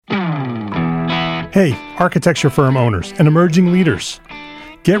Hey, architecture firm owners and emerging leaders.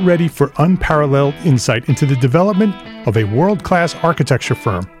 Get ready for unparalleled insight into the development of a world-class architecture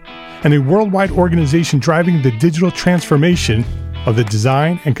firm and a worldwide organization driving the digital transformation of the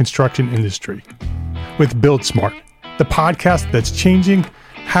design and construction industry. With Build Smart, the podcast that's changing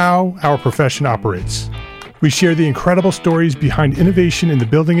how our profession operates. We share the incredible stories behind innovation in the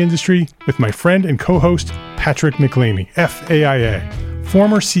building industry with my friend and co-host, Patrick McLaney, FAIA,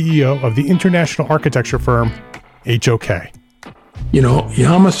 former CEO of the international architecture firm, HOK. You know,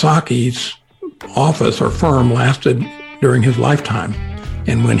 Yamasaki's office or firm lasted during his lifetime.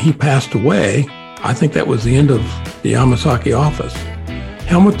 And when he passed away, I think that was the end of the Yamasaki office.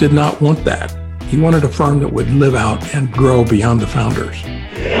 Helmut did not want that. He wanted a firm that would live out and grow beyond the founders.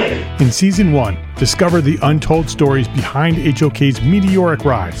 In Season 1, discover the untold stories behind HOK's meteoric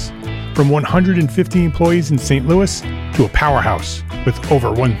rise, from 150 employees in St. Louis to a powerhouse with over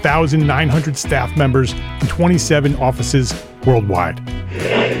 1,900 staff members and 27 offices worldwide.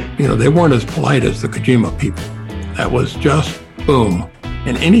 You know, they weren't as polite as the Kojima people. That was just boom.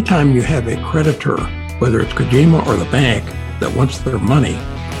 And anytime you have a creditor, whether it's Kojima or the bank, that wants their money,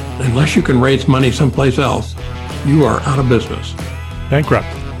 unless you can raise money someplace else, you are out of business. Bankrupt.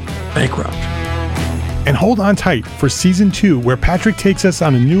 And hold on tight for Season 2, where Patrick takes us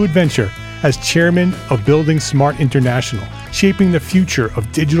on a new adventure as chairman of Building Smart International, shaping the future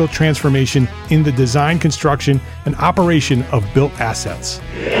of digital transformation in the design, construction, and operation of built assets.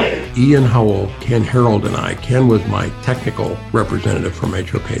 Ian Howell, Ken Harold, and I, Ken was my technical representative from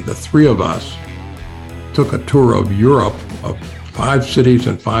HOK. The three of us took a tour of Europe of 5 cities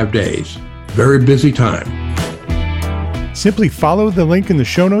in 5 days. Very busy time. Simply follow the link in the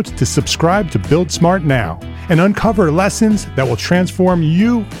show notes to subscribe to Build Smart now and uncover lessons that will transform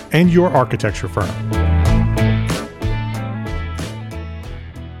you and your architecture firm.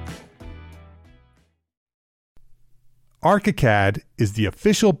 ArchiCAD is the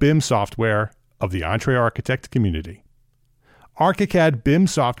official BIM software of the EntreArchitect community. ArchiCAD BIM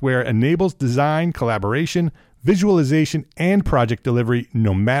software enables design, collaboration, visualization, and project delivery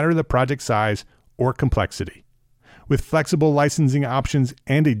no matter the project size or complexity. With flexible licensing options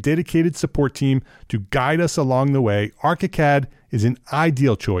and a dedicated support team to guide us along the way, ArchiCAD is an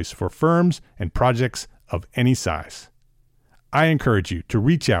ideal choice for firms and projects of any size. I encourage you to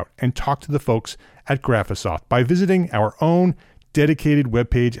reach out and talk to the folks at Graphisoft by visiting our own dedicated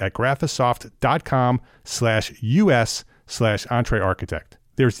webpage at graphisoft.com/us/EntreArchitect.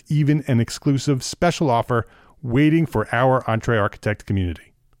 There's even an exclusive special offer waiting for our EntreArchitect community.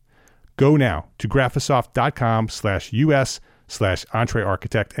 Go now to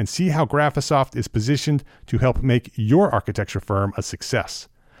graphisoft.com/us/EntreArchitect and see how Graphisoft is positioned to help make your architecture firm a success.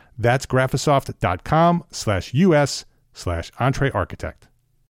 That's graphisoft.com/us/EntreArchitect.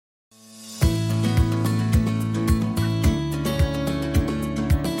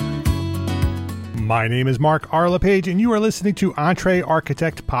 My name is Mark R. LePage, and you are listening to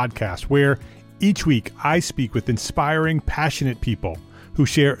EntreArchitect Podcast, where each week I speak with inspiring, passionate people who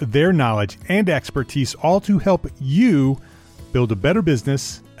share their knowledge and expertise, all to help you build a better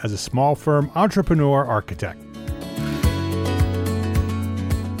business as a small firm entrepreneur architect.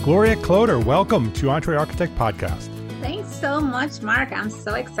 Gloria Cloder, welcome to EntreArchitect Podcast. Thanks so much, Mark. I'm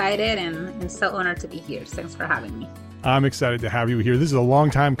so excited and so honored to be here. Thanks for having me. I'm excited to have you here. This is a long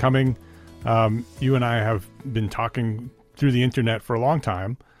time coming. You and I have been talking through the internet for a long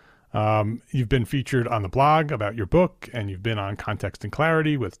time. You've been featured on the blog about your book, and you've been on Context and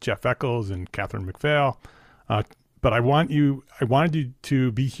Clarity with Jeff Eccles and Catherine McPhail. But I wanted you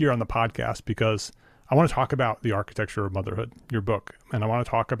to be here on the podcast because I want to talk about The Architecture of Motherhood, your book. And I want to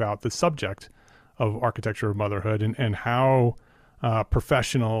talk about the subject of Architecture of Motherhood and how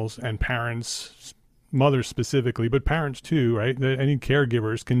professionals and parents, mothers specifically, but parents too, right? Any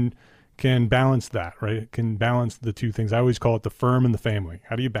caregivers can balance that, right? It can balance the two things. I always call it the firm and the family.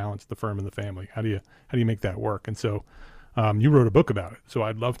 How do you balance the firm and the family? How do you make that work? And so you wrote a book about it. So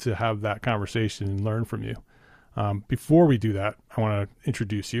I'd love to have that conversation and learn from you. Before we do that, I want to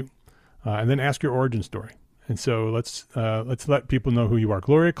introduce you and then ask your origin story. And so let's let people know who you are.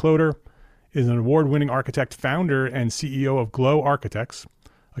 Gloria Cloder is an award-winning architect, founder and CEO of Glow Architects,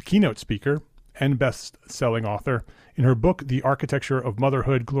 a keynote speaker, and best-selling author. In her book, The Architecture of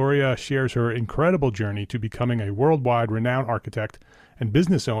Motherhood, Gloria shares her incredible journey to becoming a worldwide renowned architect and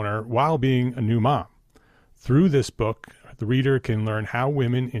business owner while being a new mom. Through this book, the reader can learn how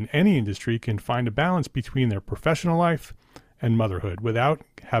women in any industry can find a balance between their professional life and motherhood without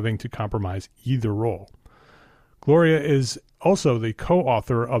having to compromise either role. Gloria is also the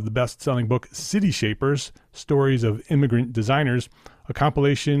co-author of the best-selling book City Shapers: Stories of Immigrant Designers, a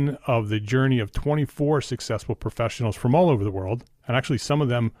compilation of the journey of 24 successful professionals from all over the world, and actually some of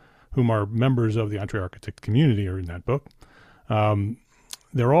them whom are members of the EntreArchitect community are in that book.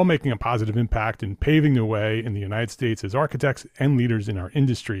 They're all making a positive impact and paving the way in the United States as architects and leaders in our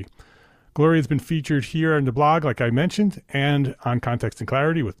industry. Gloria has been featured here on the blog, like I mentioned, and on Context and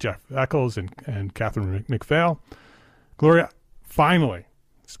Clarity with Jeff Eccles and Catherine McPhail. Gloria, finally,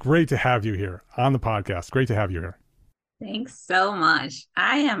 it's great to have you here on the podcast. Great to have you here. Thanks so much.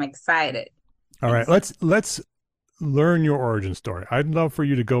 I am excited. All right, let's learn your origin story. I'd love for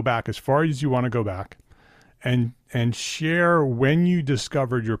you to go back as far as you want to go back and share when you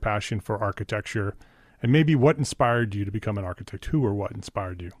discovered your passion for architecture and maybe what inspired you to become an architect. Who or what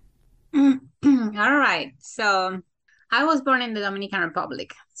inspired you? All right. So I was born in the Dominican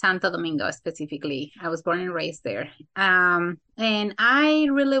Republic, Santo Domingo specifically. I was born and raised there. And I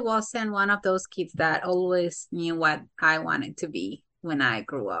really wasn't one of those kids that always knew what I wanted to be when I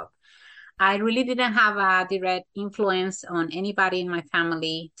grew up. I really didn't have a direct influence on anybody in my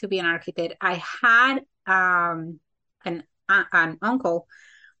family to be an architect. I had an uncle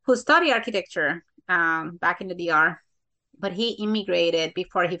who studied architecture back in the DR, but he immigrated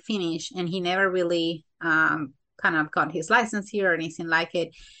before he finished, and he never really kind of got his license here or anything like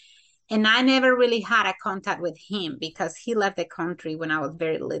it. And I never really had a contact with him because he left the country when I was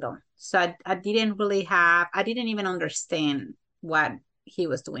very little. So I didn't even understand what he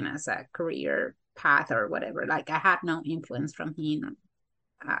was doing as a career path or whatever. Like I had no influence from him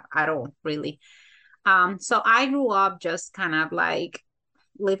at all, really. So I grew up just kind of like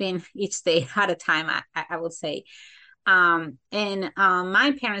living each day at a time, I would say. And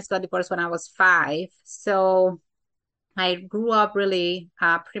my parents got divorced when I was 5. So I grew up really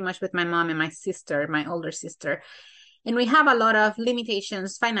pretty much with my mom and my sister, my older sister. And we have a lot of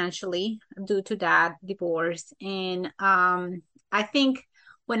limitations financially due to that divorce. And I think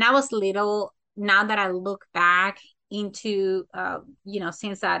when I was little, now that I look back into,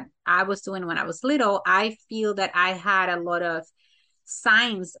 things that I was doing when I was little, I feel that I had a lot of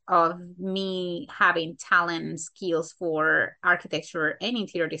signs of me having talent and skills for architecture and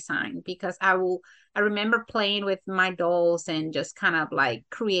interior design, because I remember playing with my dolls and just kind of like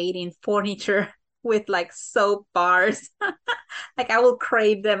creating furniture with like soap bars. Like I will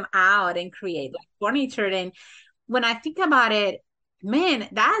crave them out and create like furniture. And when I think about it, man,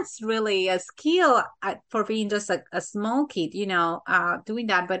 that's really a skill for being just a small kid, doing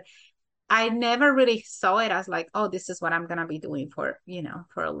that. But I never really saw it as like, oh, this is what I'm gonna be doing for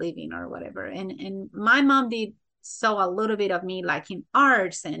a living or whatever. And my mom did saw a little bit of me like in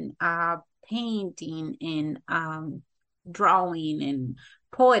arts and painting and drawing and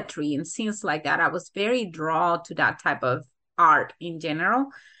poetry and things like that. I was very drawn to that type of art in general,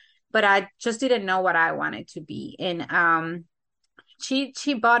 but I just didn't know what I wanted to be. And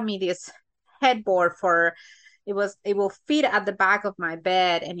she bought me this headboard for it will fit at the back of my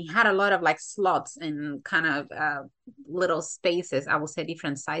bed, and it had a lot of like slots and kind of little spaces, I would say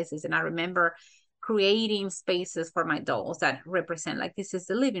different sizes. And I remember creating spaces for my dolls that represent like this is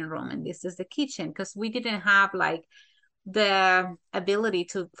the living room and this is the kitchen, because we didn't have like the ability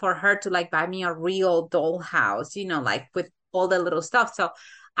for her to like buy me a real doll house, like with all the little stuff. So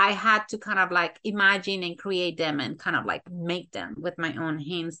I had to kind of like imagine and create them and kind of like make them with my own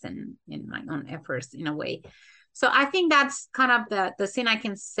hands and in my own efforts in a way. So I think that's kind of the thing I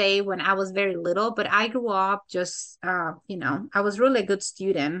can say when I was very little. But I grew up just, I was really a good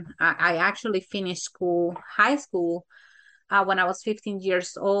student. I actually finished high school, when I was 15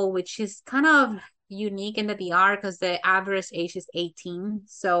 years old, which is kind of unique in the DR because the average age is 18.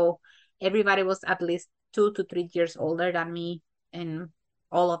 So everybody was at least 2 to 3 years older than me in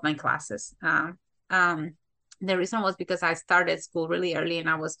all of my classes. The reason was because I started school really early, and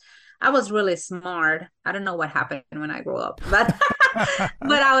I was really smart. I don't know what happened when I grew up, but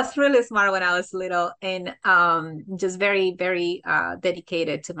but I was really smart when I was little, and just very, very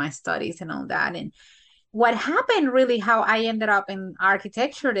dedicated to my studies and all that. And what happened, really, how I ended up in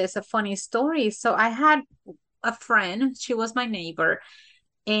architecture is a funny story. So I had a friend, she was my neighbor,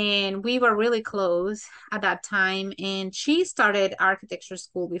 and we were really close at that time. And she started architecture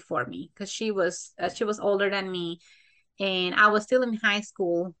school before me because she was older than me, and I was still in high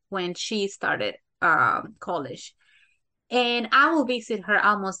school when she started college. And I will visit her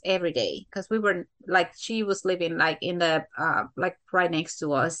almost every day because we were like, she was living like in the like right next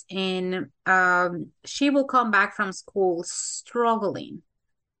to us. And she will come back from school struggling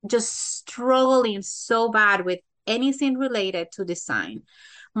so bad with anything related to design.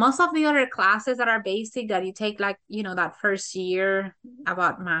 Most of the other classes that are basic that you take, like, that first year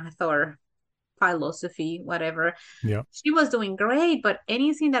about math or philosophy, whatever, Yeah. she was doing great. But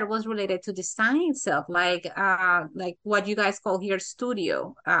anything that was related to design itself, like what you guys call here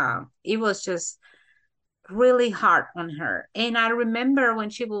studio, it was just really hard on her. And I remember when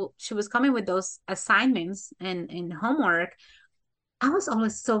she was coming with those assignments and homework, I was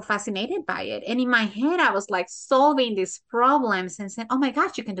always so fascinated by it. And in my head, I was like solving these problems and saying, oh my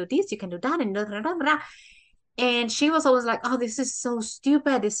gosh, you can do this, you can do that, and blah, blah, blah, blah. And she was always like, oh, this is so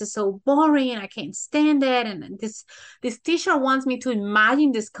stupid. This is so boring. I can't stand it. And this teacher wants me to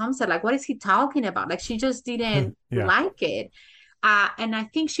imagine this concept. Like, what is he talking about? Like, she just didn't Yeah. like it. And I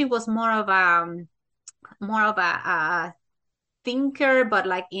think she was more of a thinker, but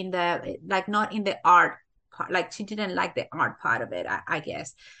like not in the art part. Like, she didn't like the art part of it, I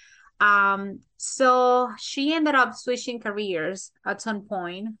guess. So she ended up switching careers at some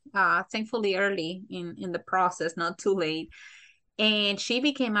point, thankfully early in the process, not too late. And she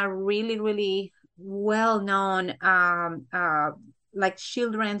became a really, really well-known like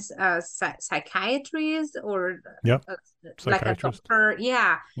children's psychiatrist, or Yep. uh, like a Psychiatrist. doctor.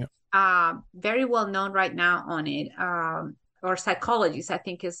 Yeah, Yep. very well known right now on it. Or psychologist, I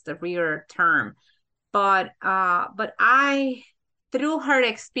think is the real term. But I, through her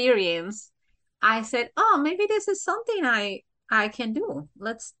experience, I said, oh, maybe this is something I can do.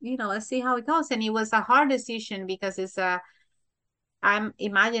 Let's see how it goes. And it was a hard decision because I'm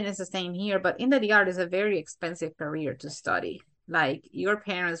imagine it's the same here, but in the DR is a very expensive career to study. Like, your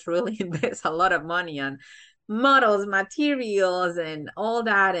parents really invest a lot of money on models, materials, and all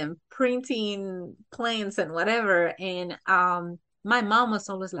that, and printing plans and whatever. And my mom was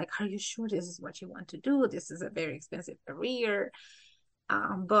always like, "Are you sure this is what you want to do? This is a very expensive career."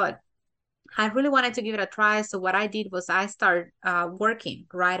 But I really wanted to give it a try. So what I did was I started working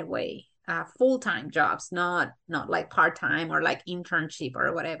right away, full-time jobs, not like part-time or like internship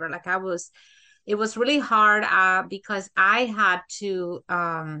or whatever. It was really hard because I had to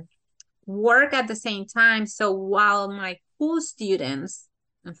work at the same time. So while my cool students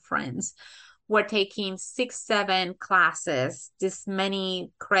and friends were taking 6, 7 classes, this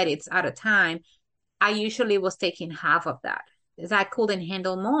many credits at a time, I usually was taking half of that, because I couldn't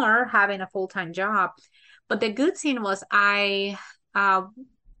handle more having a full-time job. But the good thing was uh,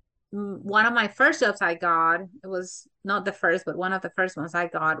 one of my first jobs I got, it was not the first, but one of the first ones I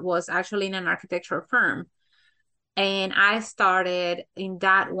got was actually in an architectural firm. And I started in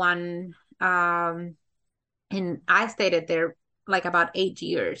that one, and I stayed there like about 8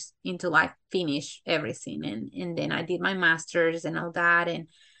 years until I finished everything. And then I did my master's and all that. And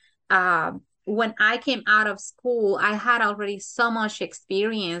when I came out of school, I had already so much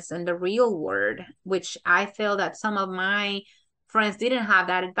experience in the real world, which I feel that some of my friends didn't have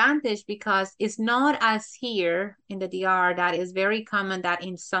that advantage, because it's not as here in the DR that is very common that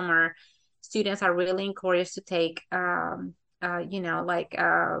in summer students are really encouraged to take summer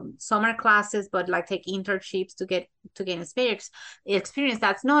classes, but like take internships to gain experience.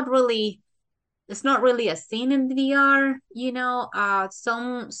 That's not really, it's not really a scene in the VR,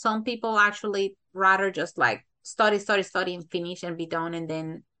 some people actually rather just like study and finish and be done, and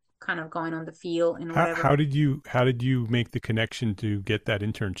then kind of going on the field and How whatever. how did you make the connection to get that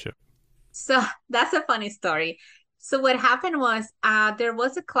internship? So that's a funny story. So what happened was, there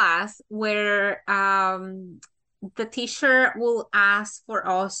was a class where the teacher will ask for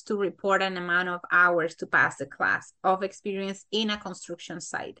us to report an amount of hours to pass the class of experience in a construction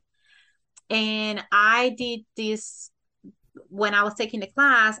site. And I did this when I was taking the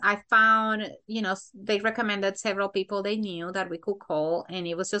class. I found, they recommended several people they knew that we could call, and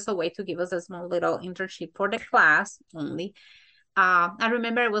it was just a way to give us a small little internship for the class only. I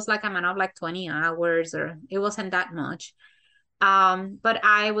remember it was like a amount of like 20 hours, or it wasn't that much. But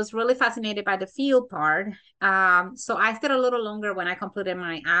I was really fascinated by the field part. So I stayed a little longer when I completed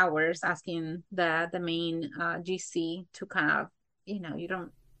my hours, asking the main GC to kind of, you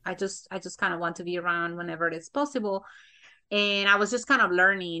don't. I just kind of want to be around whenever it is possible. And I was just kind of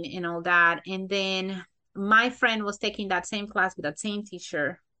learning and all that. And then my friend was taking that same class with that same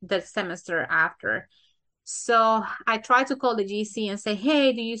teacher the semester after. So I tried to call the GC and say,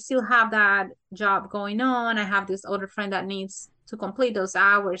 hey, do you still have that job going on? I have this other friend that needs to complete those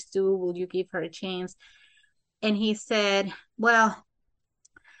hours too. Will you give her a chance? And he said, well,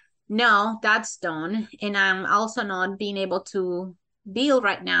 no, that's done. And I'm also not being able to bill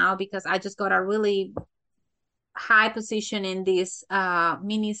right now because I just got a really high position in this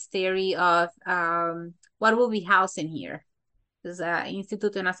ministry of what will be housing here. There's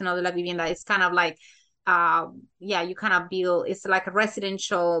Instituto Nacional de la Vivienda. It's kind of like yeah, you kind of build, it's like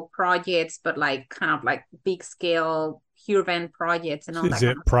residential projects, but like kind of like big scale urban projects and So all is that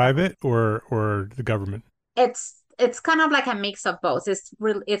kind it of stuff. private or the government? It's kind of like a mix of both.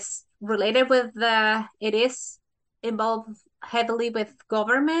 It's related with it is involved heavily with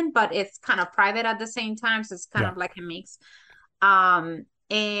government, but it's kind of private at the same time. So it's kind Yeah. of like a mix.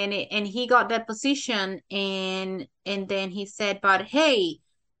 And he got that position, and then he said, but hey,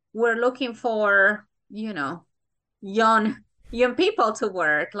 we're looking for, young young people to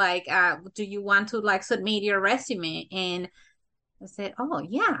work. Like, do you want to like submit your resume? And I said, oh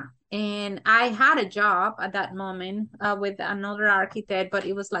yeah. And I had a job at that moment, with another architect, but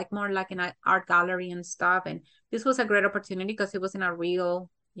it was like more like an art gallery and stuff. And this was a great opportunity because it was in a real,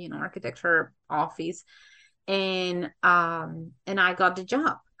 architecture office. And I got the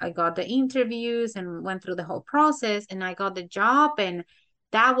job. I got the interviews and went through the whole process, and I got the job. And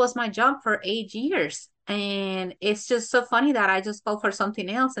that was my job for 8 years. And it's just so funny that I just fell for something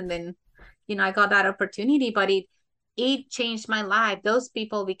else, and then, I got that opportunity. But it changed my life. Those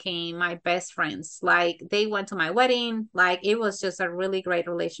people became my best friends. Like, they went to my wedding. Like, it was just a really great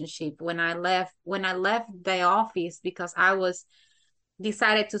relationship. When I left the office, because I was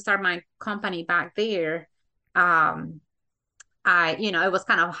decided to start my company back there, um it was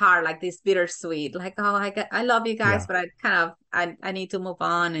kind of hard, like this bittersweet, like, oh, I love you guys, Yeah. but I need to move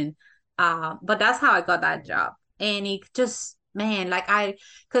on. And but that's how I got that job. And it just, man, like,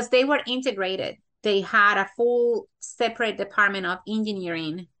 because they were integrated. They had a full separate department of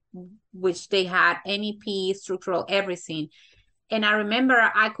engineering, which they had MEP, structural, everything. And I remember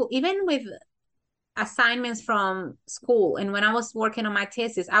I could, even with assignments from school, and when I was working on my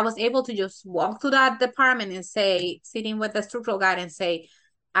thesis, I was able to just walk to that department and say, sitting with the structural guy, and say,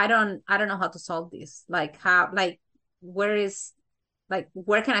 I don't know how to solve this. Like, how, like, where is, like,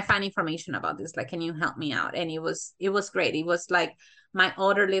 where can I find information about this? Like, can you help me out? And it was great. It was like my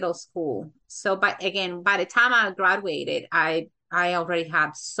other little school. So, but again, by the time I graduated, I already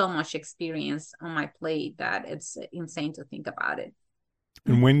had so much experience on my plate that it's insane to think about it.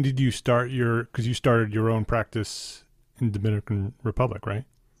 And when did you start because you started your own practice in Dominican Republic, right?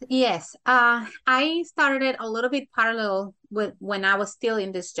 Yes, I started it a little bit parallel with when I was still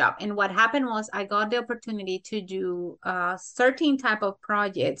in this job. And what happened was I got the opportunity to do certain type of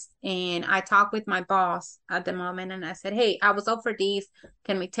projects. And I talked with my boss at the moment, and I said, hey, I was offered this.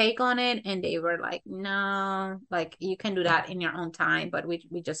 Can we take on it? And they were like, no, like, you can do that in your own time, but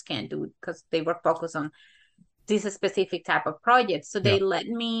we just can't do it, because they were focused on this specific type of project. So Yeah. they let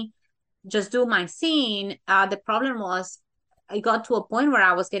me just do my scene. The problem was I got to a point where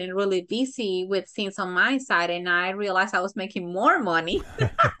I was getting really busy with scenes on my side, and I realized I was making more money,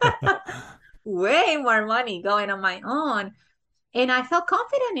 way more money going on my own. And I felt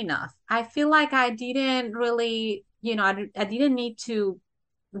confident enough. I feel like I didn't really, I didn't need to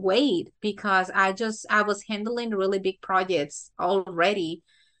wait, because I was handling really big projects already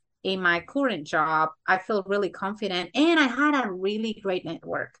in my current job. I feel really confident, and I had a really great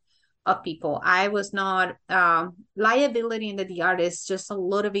network of people. I was not, liability in the DR is just a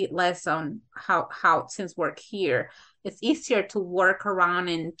little bit less on how since work here. It's easier to work around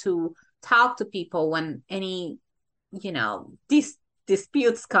and to talk to people when any, these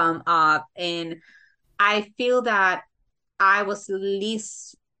disputes come up. And I feel that I was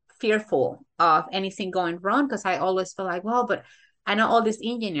least fearful of anything going wrong, because I always feel like, well, but I know all these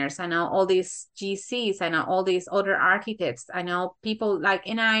engineers, I know all these GCs, I know all these other architects, I know people like,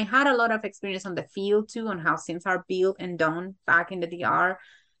 and I had a lot of experience on the field too, on how things are built and done back in the DR.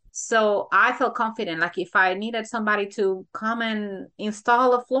 So I felt confident. Like, if I needed somebody to come and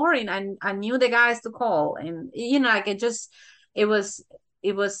install a flooring, I knew the guys to call. And, like, it was,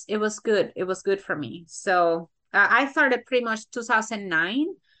 it was good. It was good for me. So I started pretty much 2009,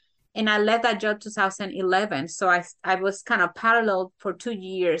 and I left that job 2011. So I was kind of parallel for 2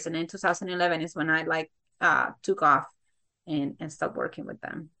 years. And then 2011 is when I like, took off and stopped working with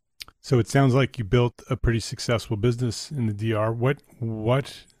them. So it sounds like you built a pretty successful business in the DR.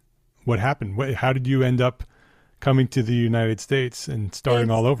 What happened? How did you end up coming to the United States and starting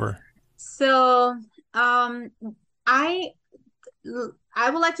all It's over? so, um, I I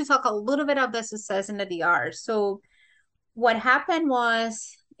would like to talk a little bit of the success in the DR. So what happened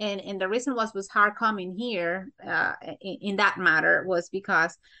was, and the reason was hard coming here, in that matter, was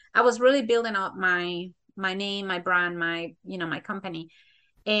because I was really building up my name, my brand, my company.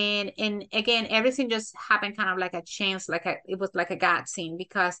 And again, everything just happened kind of like a chance, it was like a God scene,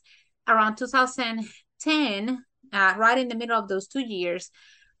 because around 2010, right in the middle of those 2 years,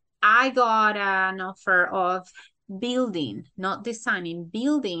 I got an offer of building, not designing,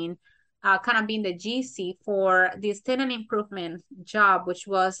 building kind of being the GC for this tenant improvement job, which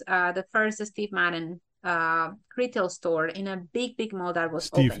was the first Steve Madden retail store in a big mall that was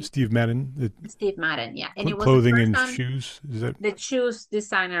open. Steve Madden, Steve Madden, yeah. And it was the clothing first and time, shoes. Is that the shoes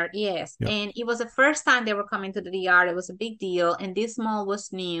designer, yes. Yep. And it was the first time they were coming to the DR. It was a big deal. And this mall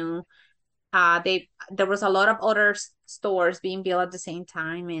was new. There was a lot of other stores being built at the same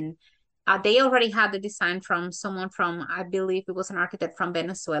time. And they already had the design from someone from, I believe it was an architect from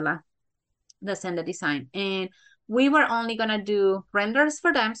Venezuela that sent the design. And we were only going to do renders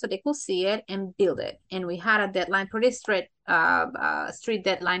for them so they could see it and build it. And we had a deadline, pretty strict street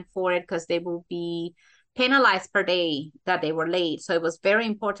deadline for it, because they will be penalized per day that they were late. So it was very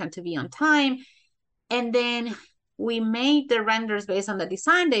important to be on time. And then we made the renders based on the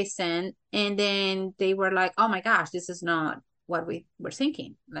design they sent. And then they were like, oh my gosh, this is not what we were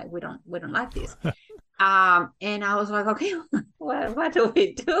thinking. Like, we don't like this. And I was like, okay, what do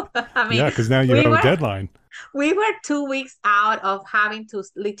we do? I mean, yeah, because now you have a deadline. We were 2 weeks out of having to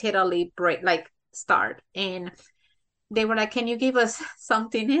literally start. And they were like, can you give us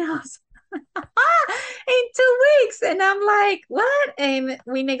something else? In 2 weeks. And I'm like, what? And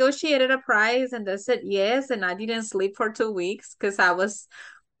we negotiated a price and they said yes. And I didn't sleep for 2 weeks because I was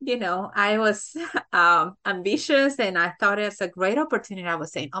ambitious, and I thought it's a great opportunity. I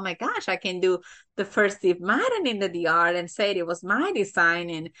was saying, oh my gosh, I can do the first Steve Madden in the DR and say it was my design.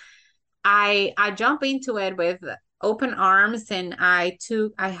 And I jumped into it with open arms, and I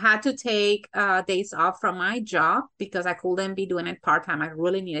had to take days off from my job because I couldn't be doing it part-time. I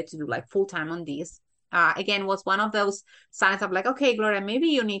really needed to do like full-time on this. Again, was one of those signs of like, okay, Gloria, maybe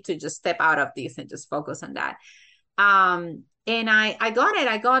you need to just step out of this and just focus on that. And I got it.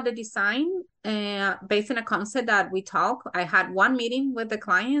 I got the design based on a concept that we talked. I had one meeting with the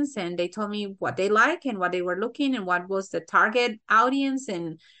clients, and they told me what they like and what they were looking and what was the target audience.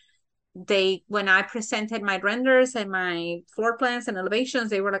 And when I presented my renders and my floor plans and elevations,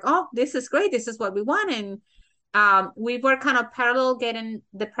 they were like, oh, this is great. This is what we want. And we were kind of parallel getting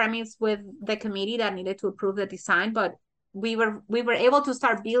the premise with the committee that needed to approve the design, but we were able to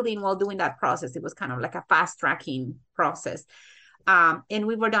start building while doing that process. It was kind of like a fast tracking process. And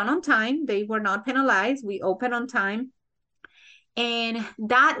we were done on time. They were not penalized. We opened on time. And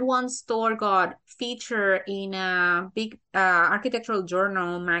that one store got featured in a big architectural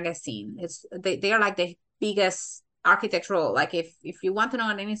journal magazine. They are like the biggest architectural, like if you want to know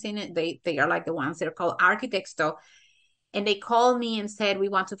anything, they are like the ones. They're called Architecto. And they called me and said, we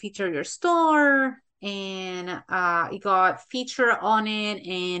want to feature your store. And it got featured on it.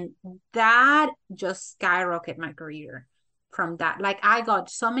 And that just skyrocketed my career from that. Like, I got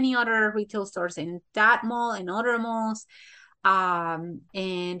so many other retail stores in that mall and other malls.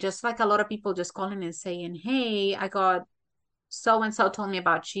 And just like a lot of people just calling and saying, hey, I got so-and-so told me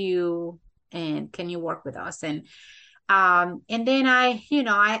about you, and can you work with us? And then I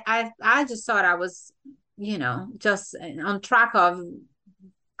just thought I was, just on track of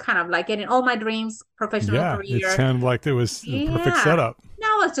kind of like getting all my dreams, professional career. It sounded like it was the perfect setup. No,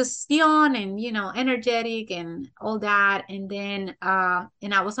 I was just young and, energetic and all that. And then,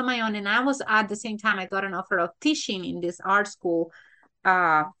 and I was on my own, and I was at the same time, I got an offer of teaching in this art school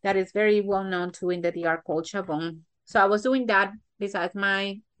that is very well known to in the DR called Chabon. So I was doing that besides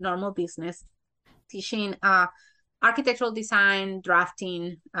my normal business, teaching architectural design,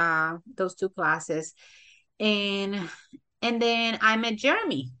 drafting, those 2 classes. And then I met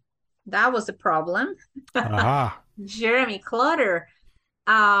Jeremy. That was a problem. Jeremy Clutter.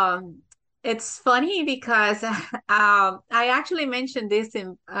 It's funny because I actually mentioned this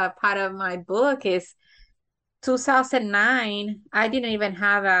in part of my book. Is 2009. I didn't even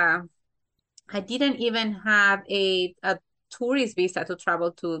have a tourist visa to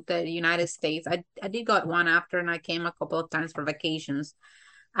travel to the United States. I did got one after, and I came a couple of times for vacations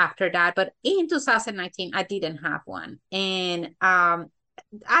after that. But in 2019, I didn't have one. And I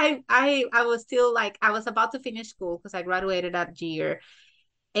was still like, I was about to finish school because I graduated that year.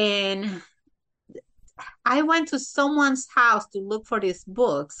 And I went to someone's house to look for these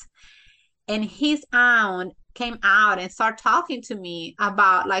books, and his aunt came out and started talking to me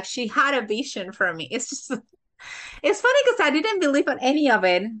about, like, she had a vision for me. It's just, it's funny because I didn't believe in any of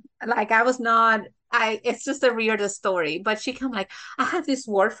it. Like, it's just a weird story. But she came like, I have this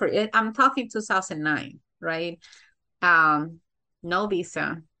word for it. I'm talking 2009, right? No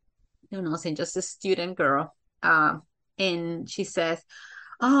visa, nothing, just a student girl. And she says,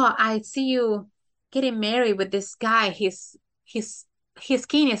 oh, I see you getting married with this guy. His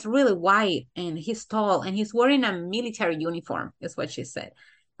skin is really white, and he's tall, and he's wearing a military uniform, is what she said.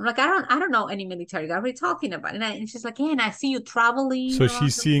 I'm like, I don't know any military guy. What are you talking about? And she's like, yeah, and I see you traveling So around.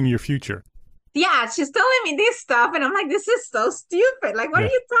 she's seeing your future. Yeah, she's telling me this stuff, and I'm like, this is so stupid. Like, what are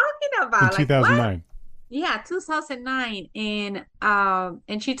Yeah. you talking In about? Like, what? 2009. Yeah, 2009.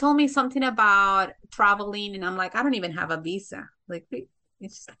 And she told me something about traveling, and I'm like, I don't even have a visa. Like, it's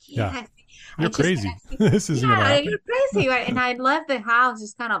just like, Yeah. yeah. You're And she said, crazy. This isn't going to yeah, you're happen. crazy, right? And I left the house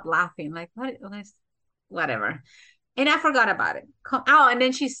just kind of laughing, like, whatever. And I forgot about it. Oh, and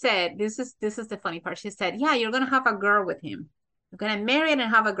then she said, this is the funny part. She said, yeah, you're gonna have a girl with him. You're gonna marry and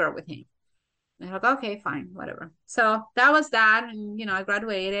have a girl with him. And I was like, okay, fine, whatever. So that was that. And I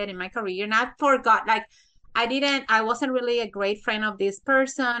graduated in my career, and I forgot, like, I wasn't really a great friend of this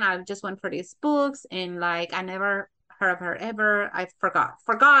person. I just went for these books, and like I never heard of her ever. I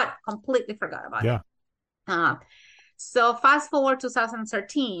completely forgot about it. Yeah. So fast forward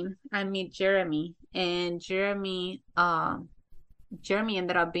 2013, I meet Jeremy, and Jeremy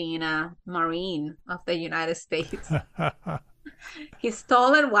ended up being a Marine of the United States. He's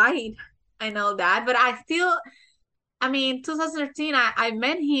tall and white. I know that, but I mean, 2013, I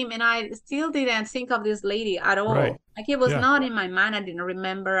met him, and I still didn't think of this lady at all. Right. Like, it was Yeah. not in my mind. I didn't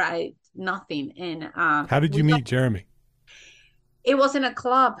remember. Nothing. And How did you meet Jeremy? it was in a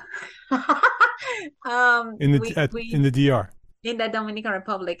club. In the DR. In the Dominican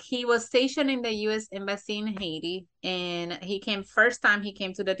Republic. He was stationed in the U.S. Embassy in Haiti, and first time he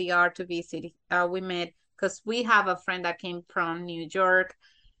came to the DR to visit. We met because we have a friend that came from New York.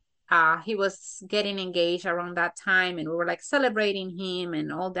 He was getting engaged around that time, and we were like celebrating him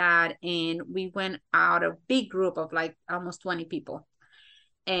and all that. And we went out, a big group of like almost 20 people.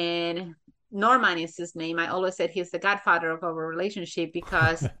 And Norman is his name. I always said he's the godfather of our relationship,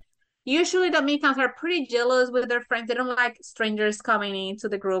 because usually Dominicans are pretty jealous with their friends. They don't like strangers coming into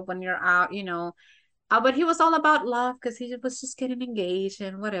the group when you're out, but he was all about love, because he was just getting engaged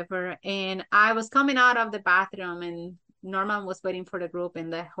and whatever. And I was coming out of the bathroom, and Norman was waiting for the group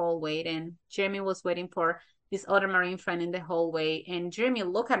in the hallway, and Jeremy was waiting for this other Marine friend in the hallway. And Jeremy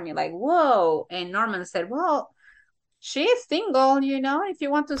looked at me like, whoa. And Norman said, well, she's single, if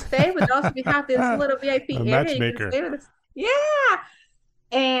you want to stay with us, we have this little VIP A area. You can matchmaker. stay with us. Yeah.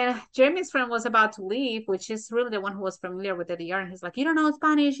 And Jeremy's friend was about to leave, which is really the one who was familiar with the DR. And he's like, you don't know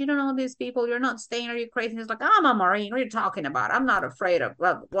Spanish. You don't know these people. You're not staying. Are you crazy? He's like, I'm a Marine. What are you talking about? I'm not afraid of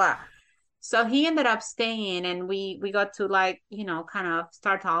blah, blah, blah. So he ended up staying, and we got to like, kind of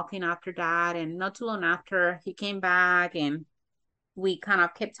start talking after that. And not too long after, he came back, and we kind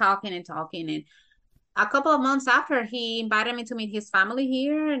of kept talking and talking. And a couple of months after, he invited me to meet his family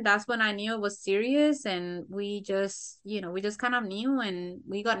here, and that's when I knew it was serious. And we just kind of knew, and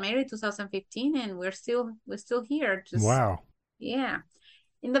we got married 2015, and we're still here. Wow. Yeah.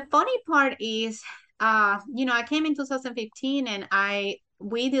 And the funny part is, I came in 2015, and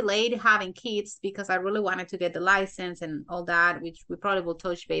we delayed having kids because I really wanted to get the license and all that, which we probably will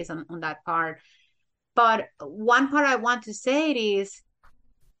touch base on that part. But one part I want to say is,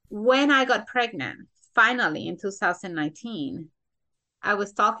 when I got pregnant, finally in 2019, I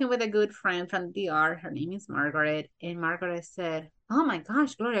was talking with a good friend from DR. Her name is Margaret. And Margaret said, oh my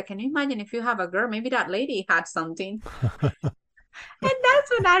gosh, Gloria, can you imagine if you have a girl? Maybe that lady had something. And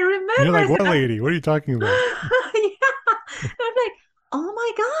that's when I remember. You're like, what lady? What are you talking about? Yeah. I'm like, oh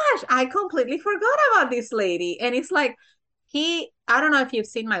my gosh, I completely forgot about this lady. And it's like, I don't know if you've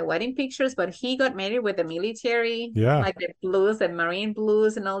seen my wedding pictures, but he got married with the military, Yeah. like the blues, the Marine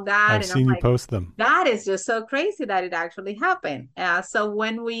blues and all that. I've and seen you post them. That is just so crazy that it actually happened. So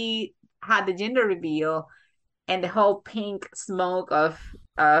when we had the gender reveal, and the whole pink smoke of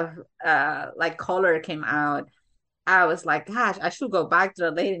like color came out, I was like, gosh, I should go back to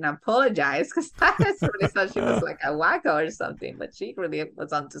the lady and apologize, because I really thought she was like a wacko or something, but she really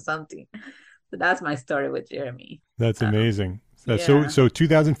was onto something. So that's my story with Jeremy. That's amazing. Yeah. So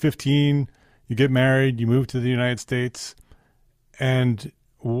 2015, you get married, you move to the United States, and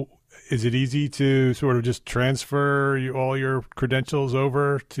is it easy to sort of just transfer all your credentials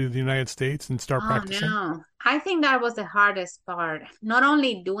over to the United States and start practicing? No, I think that was the hardest part. Not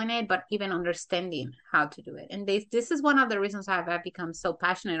only doing it, but even understanding how to do it. And this is one of the reasons I've become so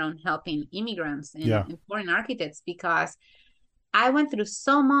passionate on helping immigrants and foreign architects, because I went through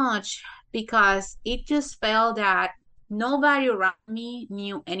so much, because it just felt that nobody around me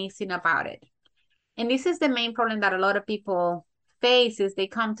knew anything about it. And this is the main problem that a lot of people face, is they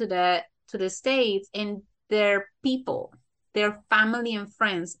come to the States, and their people, their family and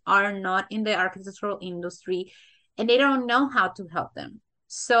friends are not in the architectural industry, and they don't know how to help them.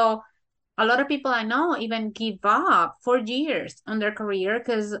 So a lot of people I know even give up for years on their career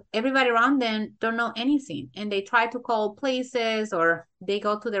because everybody around them don't know anything, and they try to call places or they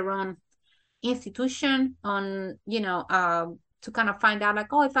go to their own institution on, to kind of find out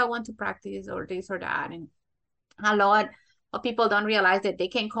like, oh, if I want to practice or this or that. And a lot of people don't realize that they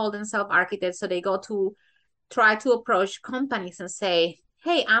can call themselves architects. So they go to try to approach companies and say,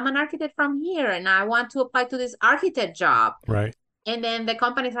 hey, I'm an architect from here and I want to apply to this architect job. Right. And then the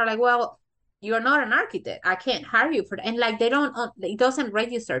companies are like, well, you're not an architect. I can't hire you for that. And like, it doesn't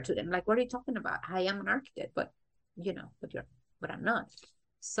register to them. Like, what are you talking about? I am an architect, but but I'm not.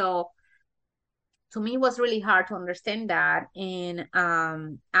 So to me, it was really hard to understand that. And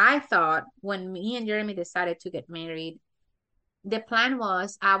I thought when me and Jeremy decided to get married, the plan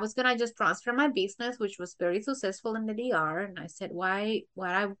was I was gonna just transfer my business, which was very successful in the DR. And I said, why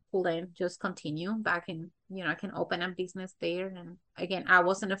I couldn't just continue back in, I can open a business there. And again, I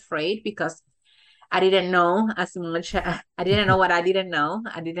wasn't afraid because I didn't know as much. I didn't know what I didn't know.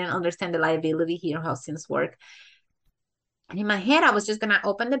 I didn't understand the liability here, how things work. And in my head, I was just gonna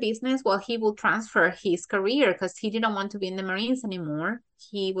open the business while he will transfer his career because he didn't want to be in the Marines anymore.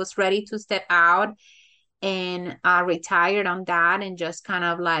 He was ready to step out and retired on that and just kind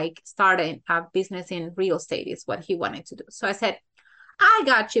of like started a business in real estate is what he wanted to do. So I said, I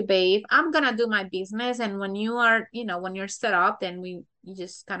got you, babe. I'm gonna do my business, and when you are, when you're set up, then you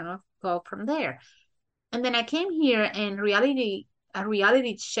just kind of go from there. And then I came here, and a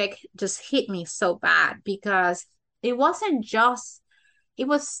reality check just hit me so bad because it wasn't just, it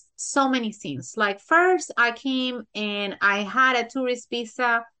was so many things. Like first I came and I had a tourist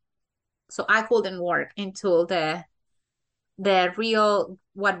visa, so I couldn't work until the real,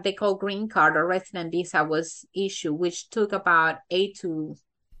 what they call green card or resident visa was issued, which took about 8 to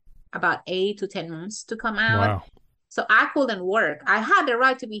 10 months to come out. Wow. So I couldn't work. I had the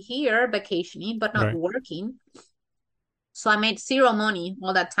right to be here vacationing, but not Right. working. So I made zero money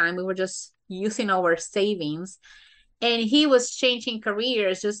all that time. We were just using our savings. And he was changing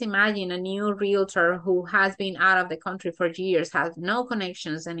careers. Just imagine a new realtor who has been out of the country for years, has no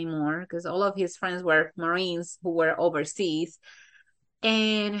connections anymore because all of his friends were Marines who were overseas.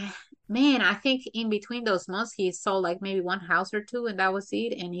 And man, I think in between those months, he sold like maybe one house or two, and that was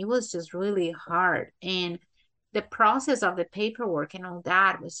it. And it was just really hard. And the process of the paperwork and all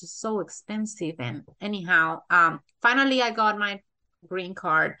that was just so expensive. And anyhow, finally I got my green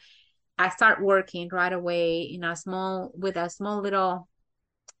card. I start working right away with a small little,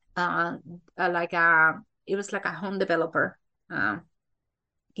 like it was like a home developer,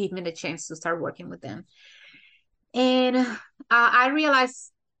 give me the chance to start working with them. And I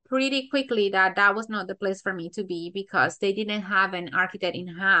realized pretty quickly that that was not the place for me to be because they didn't have an architect in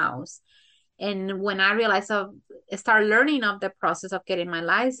house. And when I realized start learning of the process of getting my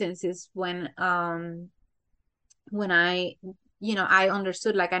license is when I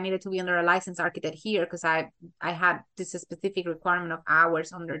understood like I needed to be under a licensed architect here because I had this specific requirement of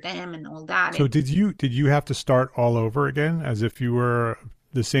hours under them and all that. So And did you have to start all over again as if you were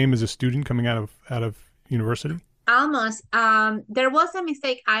the same as a student coming out of university? almost, there was a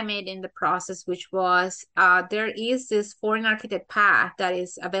mistake I made in the process, which was there is this foreign architect path that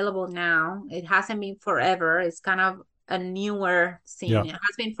is available now. It hasn't been forever. It's kind of a newer thing. Yeah. It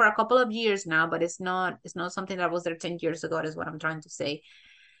has been for a couple of years now, but it's not something that was there 10 years ago, is what I'm trying to say.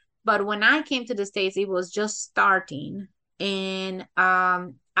 But when I came to the States, it was just starting. And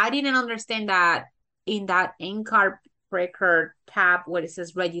I didn't understand that in that NCARB record tab where it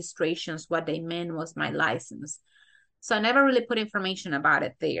says registrations, what they meant was my license. So I never really put information about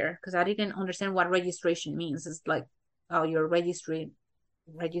it there because I didn't understand what registration means. It's like, oh, you're registering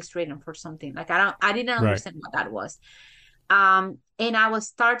for something. Like I didn't Right. understand what that was. And I was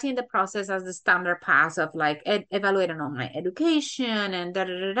starting the process as the standard pass of like evaluating all my education and da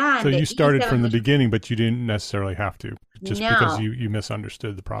da da da. So And the you started from the evaluation. beginning, but you didn't necessarily have to, just because No, you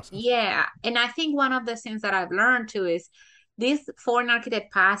misunderstood the process. yeah. And I think one of the things that I've learned too is this foreign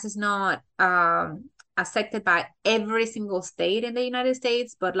architect pass is not accepted by every single state in the United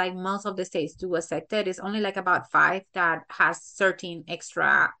States, but like most of the states do accept it. It's only like about five that has certain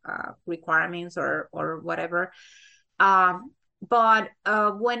extra requirements or whatever. But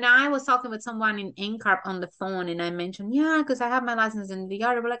when I was talking with someone in NCARB on the phone and I mentioned, yeah, because I have my license in the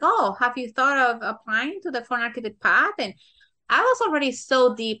art, they were like, oh, have you thought of applying to the foreign architect path? And I was already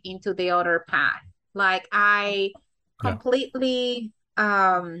so deep into the other path. Like Yeah. completely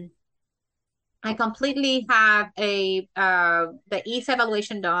I completely have the EASE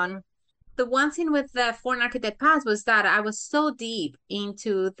evaluation done. The one thing with the foreign architect path was that I was so deep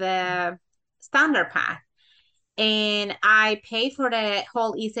into the standard path. And I paid for the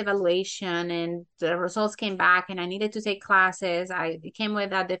whole EASE evaluation, and the results came back, and I needed to take classes. It came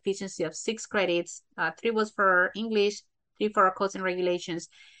with a deficiency of 6 credits. 3 was for English, 3 for codes and regulations.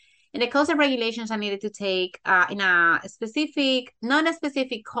 And the codes and regulations I needed to take in a specific, not a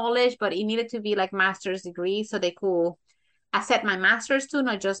specific college, but it needed to be like master's degree, so they could accept my master's too,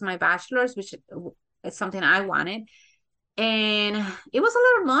 not just my bachelor's, which is something I wanted. And it was a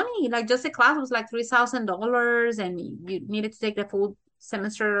lot of money. Like just the class was like $3,000, and you needed to take the full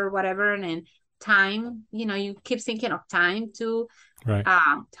semester or whatever. And then time, you keep thinking of time too. Right.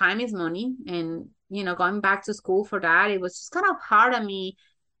 Time is money, and going back to school for that, it was just kind of hard on me.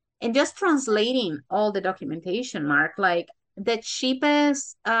 And just translating all the documentation, Mark, like the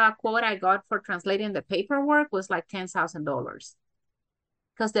cheapest quote I got for translating the paperwork was like $10,000,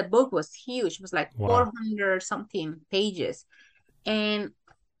 because the book was huge. It was like Wow. 400 something pages. And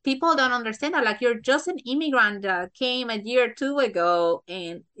people don't understand that. Like, you're just an immigrant that came a year or two ago,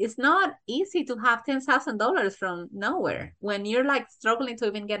 and it's not easy to have $10,000 from nowhere when you're like struggling to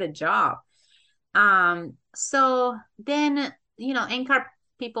even get a job. So then, NCAR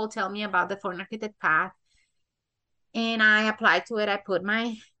people tell me about the foreign architect path, and I applied to it. I put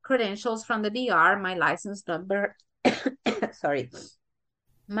my credentials from the DR, my license number, sorry,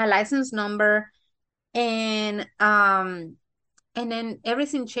 my license number, and then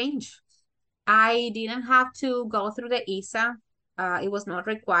everything changed. I didn't have to go through the ESA. It was not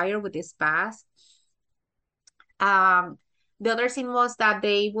required with this pass. The other thing was that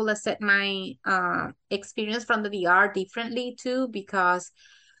they will accept my experience from the DR differently too, because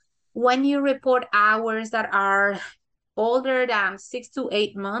when you report hours that are older than 6 to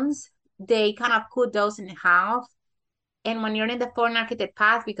 8 months, they kind of cut those in half. And when you're in the foreign architect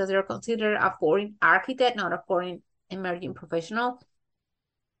path, because they're considered a foreign architect, not a foreign emerging professional,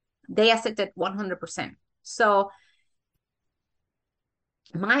 they accepted 100%. So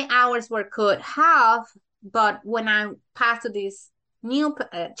my hours were cut half, but when I passed to this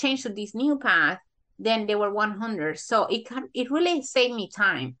change to this new path, then they were 100. So it really saved me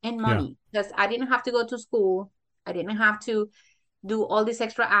time and money, because I didn't have to go to school. I didn't have to do all these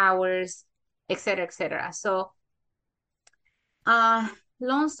extra hours, etc., etc. So,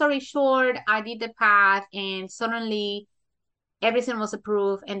 long story short, I did the path, and suddenly everything was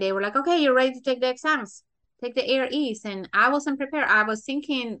approved, and they were like, okay, you're ready to take the exams, take the AREs. And I wasn't prepared. I was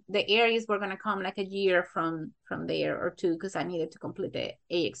thinking the AREs were going to come like a year from there or two, because I needed to complete the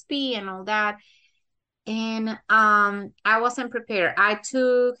AXP and all that. And I wasn't prepared. I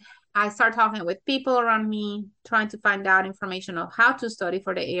started talking with people around me, trying to find out information of how to study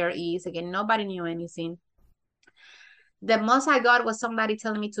for the AREs. Again, nobody knew anything. The most I got was somebody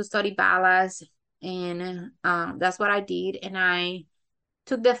telling me to study BALAS, and that's what I did. And I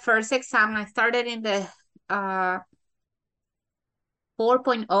took the first exam. I started in the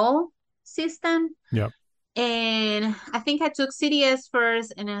 4.0 system. Yep. And I think I took CDS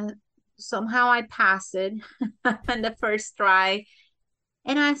first, and somehow I passed it on the first try.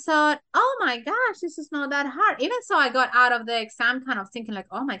 And I thought, oh my gosh, this is not that hard. Even so, I got out of the exam kind of thinking like,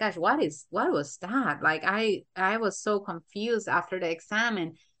 oh my gosh, what was that? Like, I was so confused after the exam,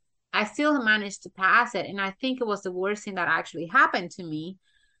 and I still managed to pass it. And I think it was the worst thing that actually happened to me,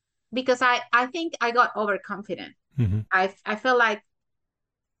 because I think I got overconfident. Mm-hmm. I felt like,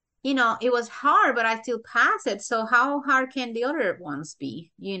 it was hard, but I still passed it. So how hard can the other ones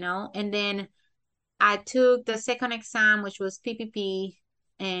be, And then I took the second exam, which was PPP,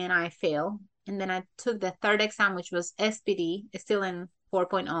 and I failed. And then I took the third exam, which was SPD, still in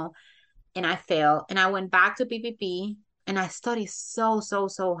 4.0, and I failed. And I went back to PPP, and I studied so, so,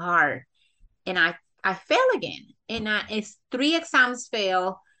 so hard. And I failed again. And it's 3 exams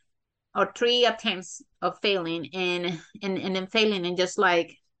fail, or 3 attempts of failing, and then failing, and just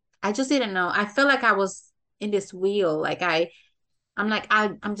like, I just didn't know. I felt like I was in this wheel. Like I'm like,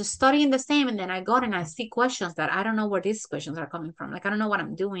 I'm just studying the same. And then I got and I see questions that I don't know where these questions are coming from. Like, I don't know what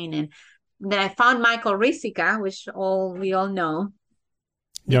I'm doing. And then I found Michael Risica, which we all know.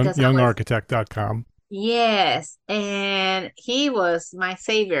 Youngarchitect.com. Yes. And he was my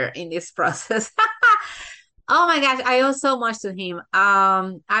savior in this process. Oh my gosh, I owe so much to him.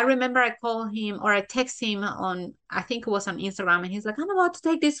 I remember I called him, or I text him on, I think it was on Instagram, and he's like, I'm about to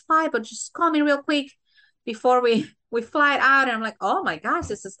take this flight, but just call me real quick before we fly out. And I'm like, oh my gosh,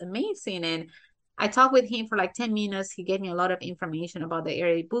 this is amazing. And I talked with him for like 10 minutes. He gave me a lot of information about the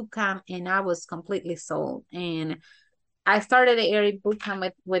ARE bootcamp, and I was completely sold. And I started the ARE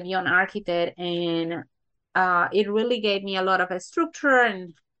bootcamp with Young Architect, and it really gave me a lot of a structure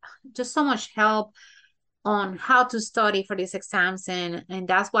and just so much help. on how to study for these exams, and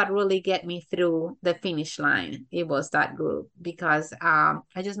that's what really get me through the finish line. It was that group, because I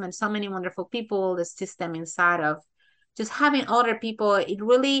just met so many wonderful people. The system inside of just having other people, it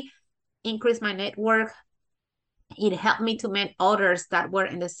really increased my network. It helped me to meet others that were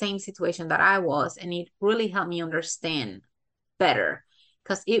in the same situation that I was, and it really helped me understand better,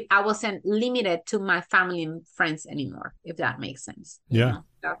 because I wasn't limited to my family and friends anymore, if that makes sense. You know?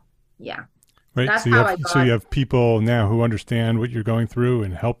 So, yeah. Right. That's so you how have, I got. so you have people now who understand what you're going through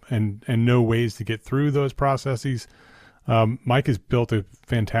and help and know ways to get through those processes. Mike has built a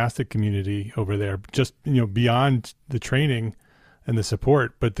fantastic community over there, just, beyond the training and the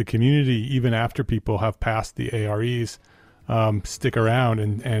support, but the community, even after people have passed the AREs, stick around,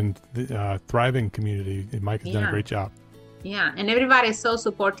 and the thriving community. And Mike has done a great job. Yeah. And everybody is so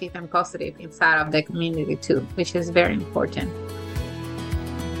supportive and positive inside of the community too, which is very important.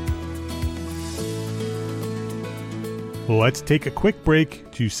 Well, let's take a quick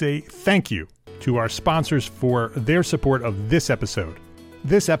break to say thank you to our sponsors for their support of this episode.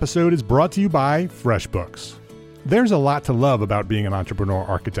 This episode is brought to you by FreshBooks. There's a lot to love about being an entrepreneur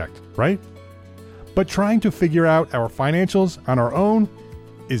architect, right? But trying to figure out our financials on our own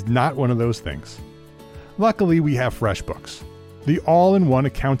is not one of those things. Luckily, we have FreshBooks, the all-in-one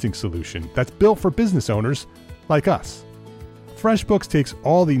accounting solution that's built for business owners like us. FreshBooks takes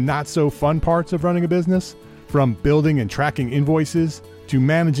all the not-so-fun parts of running a business, from building and tracking invoices, to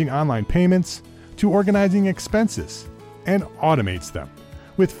managing online payments, to organizing expenses, and automates them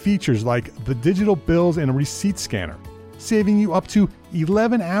with features like the digital bills and receipt scanner, saving you up to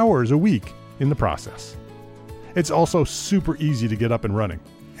 11 hours a week in the process. It's also super easy to get up and running.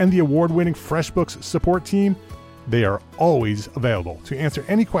 And the award-winning FreshBooks support team, they are always available to answer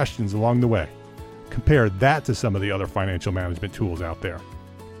any questions along the way. Compare that to some of the other financial management tools out there.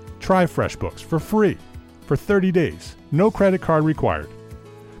 Try FreshBooks for free for 30 days, no credit card required.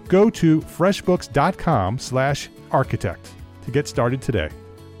 Go to freshbooks.com/architect to get started today.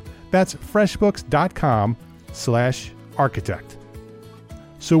 That's freshbooks.com/architect.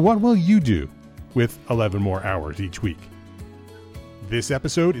 So what will you do with 11 more hours each week? This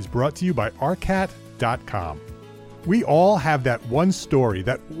episode is brought to you by arcat.com. We all have that one story,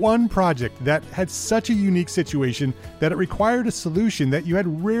 that one project that had such a unique situation that it required a solution that you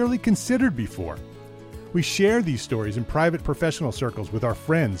had rarely considered before. We share these stories in private professional circles with our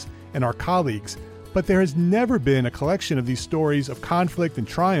friends and our colleagues, but there has never been a collection of these stories of conflict and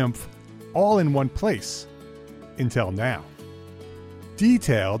triumph all in one place until now.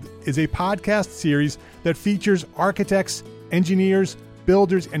 Detailed is a podcast series that features architects, engineers,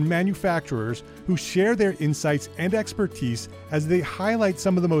 builders, and manufacturers who share their insights and expertise as they highlight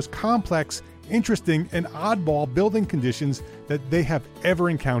some of the most complex, interesting, and oddball building conditions that they have ever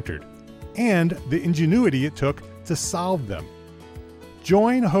encountered, and the ingenuity it took to solve them.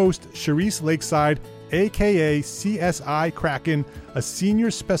 Join host Charisse Lakeside, aka CSI Kraken, a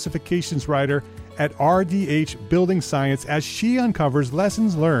senior specifications writer at RDH Building Science, as she uncovers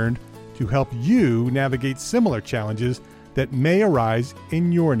lessons learned to help you navigate similar challenges that may arise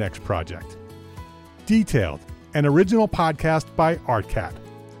in your next project. Detailed, an original podcast by ARCAT.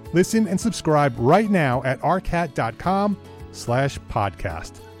 Listen and subscribe right now at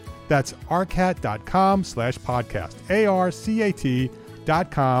arcat.com/podcast. That's arcat.com/podcast.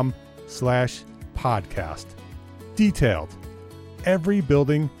 arcat.com/podcast. Detailed. Every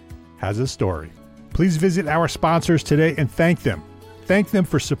building has a story. Please visit our sponsors today and thank them. Thank them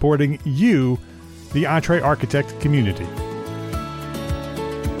for supporting you, the EntreArchitect community.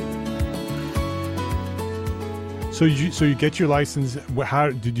 So you get your license.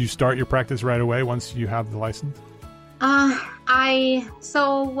 How did you start your practice right away once you have the license?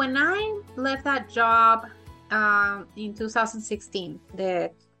 So when I left that job in 2016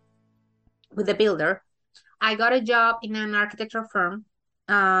 with the builder, I got a job in an architectural firm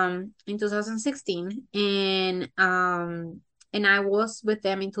in 2016, and I was with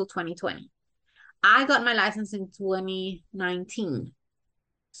them until 2020. I got my license in 2019,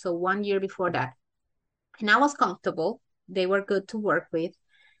 so 1 year before that. And I was comfortable. They were good to work with.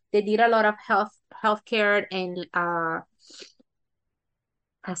 They did a lot of healthcare and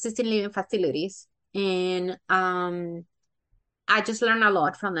assisted living facilities. And I just learned a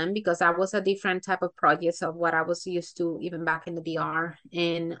lot from them because that was a different type of projects of what I was used to even back in the DR.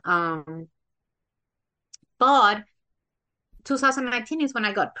 And but 2019 is when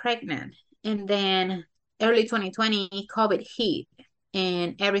I got pregnant. And then early 2020, COVID hit.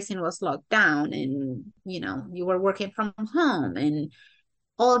 And everything was locked down, and you were working from home and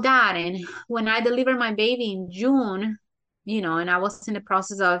all that. And when I delivered my baby in June, and I was in the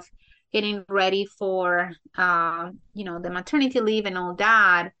process of getting ready for the maternity leave and all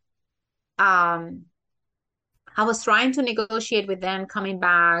that, um, I was trying to negotiate with them coming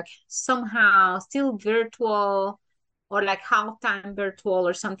back somehow, still virtual or like half-time virtual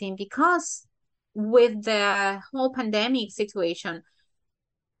or something, because with the whole pandemic situation,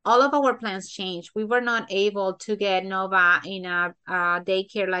 all of our plans changed. We were not able to get Nova in a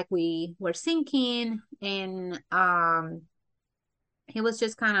daycare like we were thinking, and it was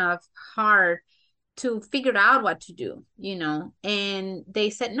just kind of hard to figure out what to do, And they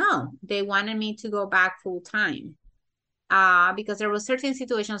said no, they wanted me to go back full time, because there were certain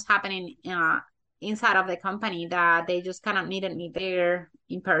situations happening inside of the company that they just kind of needed me there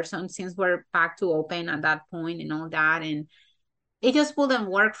in person, since we're back to open at that point and all that. And it just wouldn't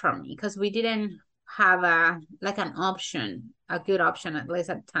work for me because we didn't have a good option, at least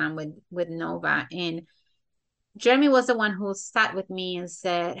at the time, with Nova. And Jeremy was the one who sat with me and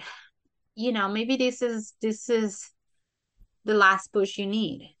said, maybe this is the last push you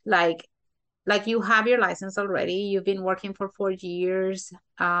need. Like you have your license already. You've been working for 4 years.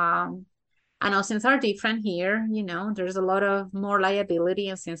 I know things are different here. There's a lot of more liability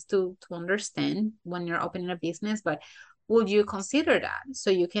and things to understand when you're opening a business. But would you consider that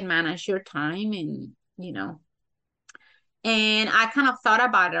so you can manage your time and I kind of thought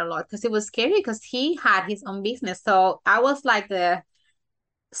about it a lot because it was scary because he had his own business. So I was like the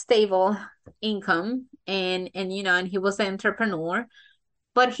stable income and he was an entrepreneur,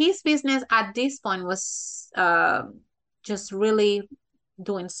 but his business at this point was just really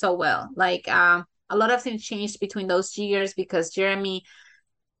doing so well. Like a lot of things changed between those years because Jeremy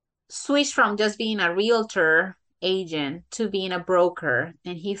switched from just being a realtor agent to being a broker,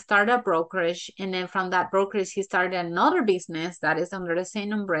 and he started a brokerage, and then from that brokerage he started another business that is under the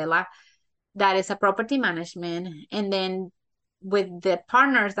same umbrella, that is a property management. And then with the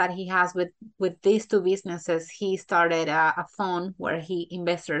partners that he has with these two businesses, he started a fund where he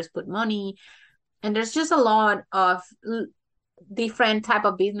investors put money. And there's just a lot of different type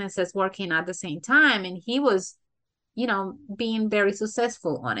of businesses working at the same time, and he was being very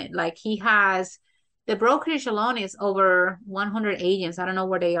successful on it. Like he has the brokerage alone is over 100 agents. I don't know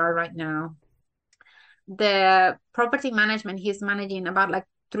where they are right now. The property management, he's managing about like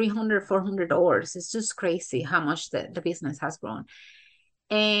 300, 400 doors. It's just crazy how much the business has grown.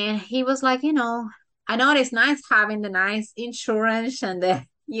 And he was like, I know it's nice having the nice insurance and the,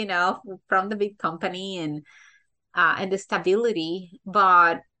 from the big company and the stability,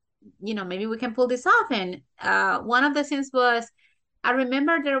 but maybe we can pull this off. And one of the things was, I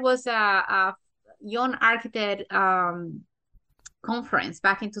remember there was a young architect conference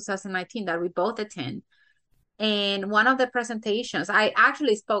back in 2019 that we both attend. And one of the presentations, I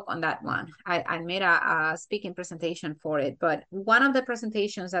actually spoke on that one. I made a speaking presentation for it. But one of the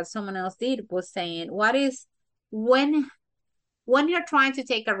presentations that someone else did was saying, what is when you're trying to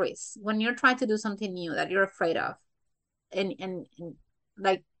take a risk, when you're trying to do something new that you're afraid of, and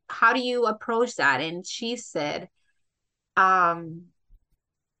like, how do you approach that? And she said, um,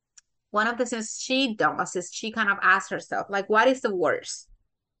 one of the things she does is she kind of asks herself, like, what is the worst?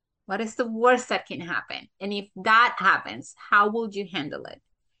 What is the worst that can happen? And if that happens, how would you handle it?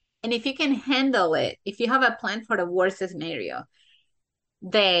 And if you can handle it, if you have a plan for the worst scenario,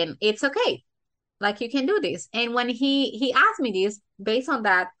 then it's okay. Like you can do this. And when he asked me this based on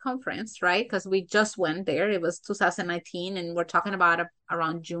that conference, right? Because we just went there. It was 2019, and we're talking about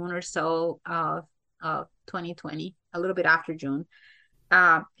around June or so of 2020, a little bit after June.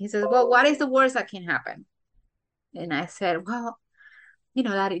 He says, well, what is the worst that can happen? And I said, well,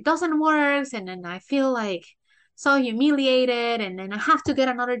 that it doesn't work. And then I feel like so humiliated. And then I have to get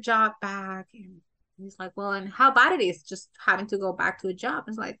another job back. And he's like, well, and how bad it is just having to go back to a job.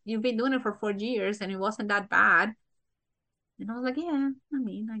 It's like, you've been doing it for 4 years and it wasn't that bad. And I was like, yeah, I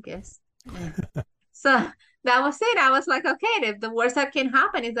mean, I guess. Yeah. So that was it. I was like, okay, if the worst that can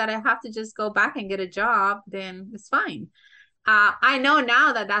happen is that I have to just go back and get a job, then it's fine. I know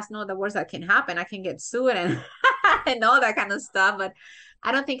now that that's not the worst that can happen. I can get sued and and all that kind of stuff. But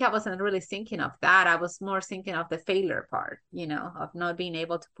I don't think I wasn't really thinking of that. I was more thinking of the failure part, of not being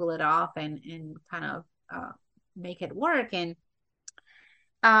able to pull it off and kind of make it work. And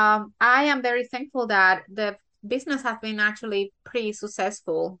I am very thankful that the business has been actually pretty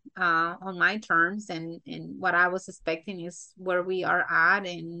successful on my terms, and what I was expecting is where we are at,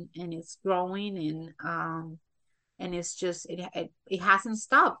 and it's growing, and it's just it hasn't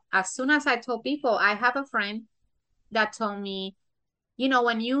stopped. As soon as I told people, I have a friend that told me,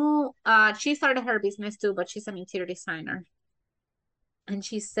 when you she started her business too, but she's an interior designer, and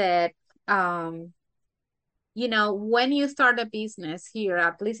she said, when you start a business here,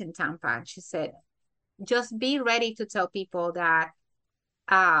 at least in Tampa, she said, just be ready to tell people that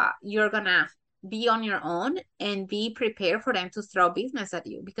you're gonna be on your own and be prepared for them to throw business at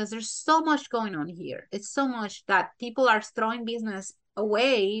you, because there's so much going on here. It's so much that people are throwing business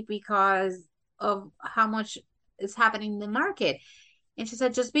away because of how much is happening in the market. And she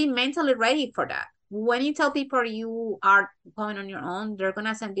said, just be mentally ready for that. When you tell people you are going on your own, they're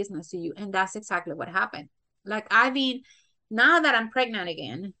gonna send business to you. And that's exactly what happened. Like now that I'm pregnant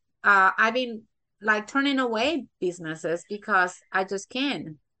again, I've been like turning away businesses because I just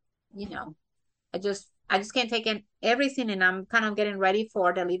can't, you know, I just can't take in everything, and I'm kind of getting ready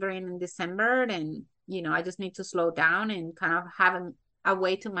for delivering in December, and I just need to slow down and kind of have a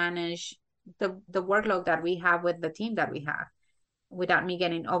way to manage the workload that we have with the team that we have without me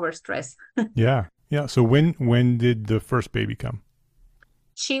getting overstressed. Yeah. Yeah. So when did the first baby come?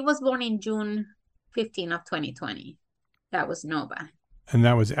 She was born in June 15 of 2020. That was Nova. And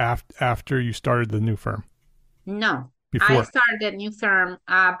that was after you started the new firm? No, I Before? started a new firm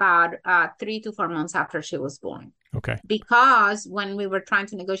about 3 to 4 months after she was born. Okay. Because when we were trying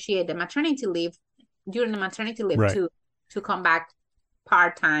to negotiate the maternity leave, during the maternity leave Right. to come back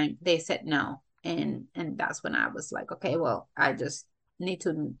part-time, they said no. And that's when I was like, okay, well, I just need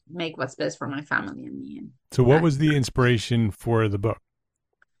to make what's best for my family and me. And So what was the inspiration for the book?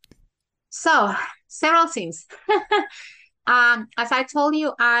 so several things. As I told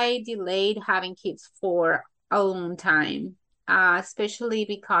you, I delayed having kids for a long time, especially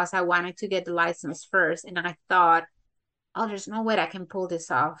because I wanted to get the license first. And I thought, oh, there's no way I can pull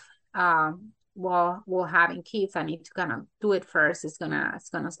this off. While having kids, I need to kind of do it first. It's gonna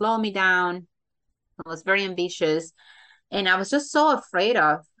slow me down. I was very ambitious, and I was just so afraid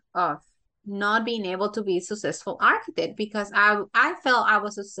of not being able to be a successful architect, because I felt I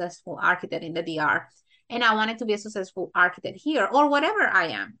was a successful architect in the DR, and I wanted to be a successful architect here or whatever I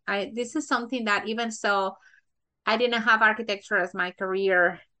am. This is something that, even so I didn't have architecture as my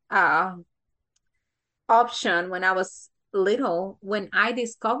career option when I was little. When I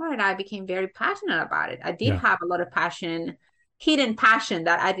discovered it, I became very passionate about it. I did Yeah. have a lot of passion, hidden passion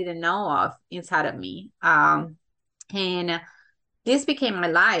that I didn't know of inside of me. And this became my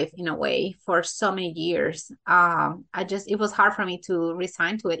life in a way for so many years. It was hard for me to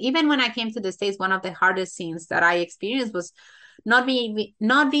resign to it. Even when I came to the States, one of the hardest things that I experienced was not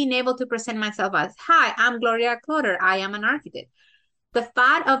being able to present myself as, hi, I'm Gloria Clotter. I am an architect. The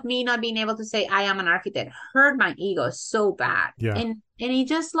thought of me not being able to say I am an architect hurt my ego so bad. Yeah. And it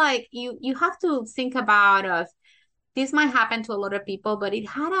just like you have to think about of this might happen to a lot of people, but it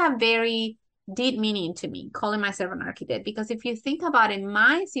had a very deep meaning to me calling myself an architect, because if you think about in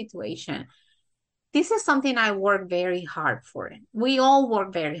my situation, this is something I work very hard for it. We all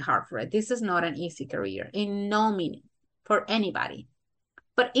work very hard for it. This is not an easy career in no meaning for anybody.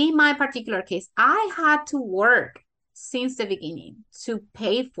 But in my particular case, I had to work since the beginning to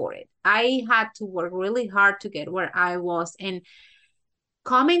pay for it. I had to work really hard to get where I was, and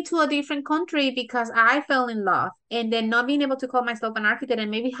coming to a different country because I fell in love, and then not being able to call myself an architect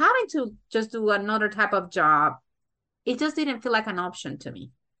and maybe having to just do another type of job. It just didn't feel like an option to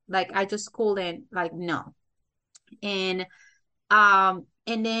me. Like I just couldn't, like, no. And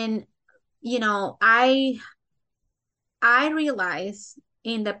then, I realized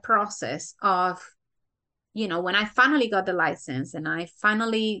in the process of, when I finally got the license and I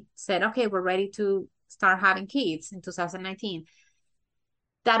finally said, okay, we're ready to start having kids in 2019,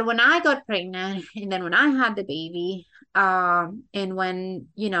 that when I got pregnant and then when I had the baby, and when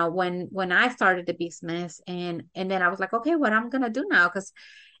I started the business, and then I was like, okay, what I'm gonna do now? Because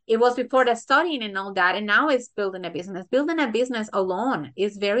it was before the studying and all that, and now it's building a business. Building a business alone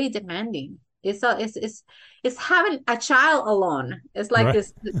is very demanding. It's having a child alone. It's like Right.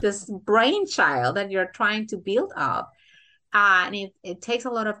 this brain child that you're trying to build up, and it takes a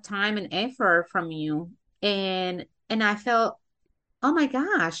lot of time and effort from you. And I felt, oh my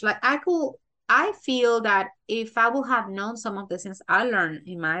gosh, like I feel that if I would have known some of the things I learned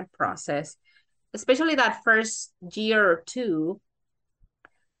in my process, especially that first year or two,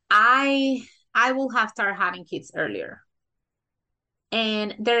 I I will have started having kids earlier.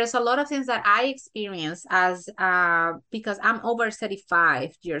 And there's a lot of things that I experience as because I'm over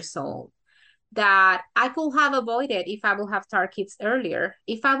 35 years old, that I could have avoided if I would have started kids earlier,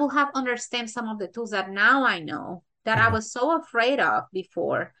 if I would have understand some of the tools that now I know that I Yeah. was so afraid of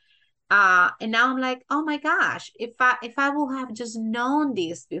before. And now I'm like, oh my gosh, if I would have just known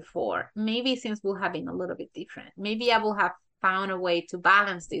this before, maybe things would have been a little bit different. Maybe I would have found a way to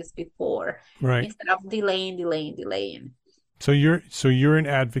balance this before, Right. instead of delaying. So you're an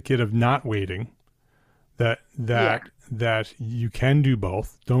advocate of not waiting, Yeah. that you can do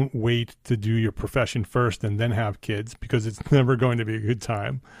both. Don't wait to do your profession first and then have kids, because it's never going to be a good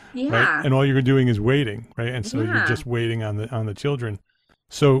time, right? Yeah. And all you're doing is waiting, right? And so you're Yeah. just waiting on the children.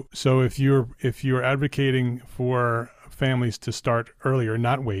 So if you're advocating for families to start earlier,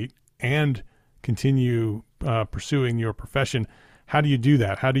 not wait, and continue pursuing your profession, how do you do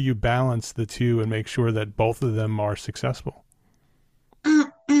that? How do you balance the two and make sure that both of them are successful?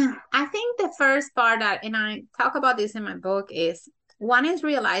 I think the first part that, and I talk about this in my book, is one is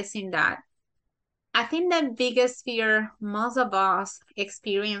realizing that I think the biggest fear most of us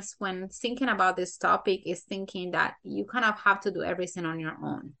experience when thinking about this topic is thinking that you kind of have to do everything on your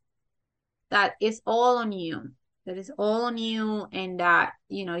own, that it's all on you, that is all on you, and that,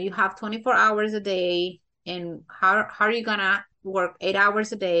 you have 24 hours a day, and how are you gonna work 8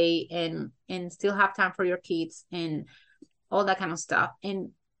 hours a day and still have time for your kids and all that kind of stuff.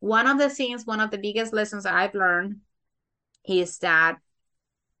 And one of the biggest lessons I've learned is that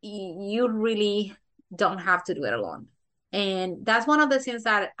you really don't have to do it alone. And that's one of the things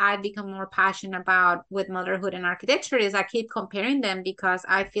that I've become more passionate about with motherhood and architecture, is I keep comparing them, because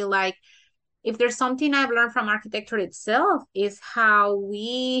I feel like if there's something I've learned from architecture itself, is how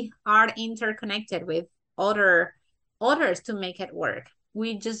we are interconnected with other others to make it work.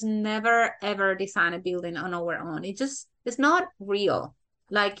 We just never ever design a building on our own. It's not real.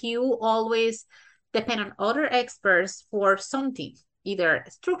 Like, you always depend on other experts for something, either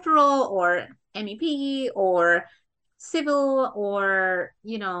structural or MEP or civil, or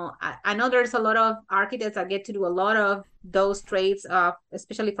I know there's a lot of architects that get to do a lot of those trades,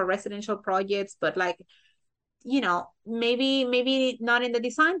 especially for residential projects, but like, maybe not in the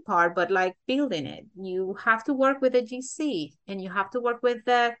design part, but like building it, you have to work with the GC, and you have to work with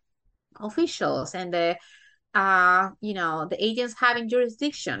the officials and the agents having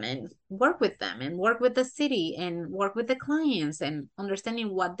jurisdiction, and work with them, and work with the city, and work with the clients, and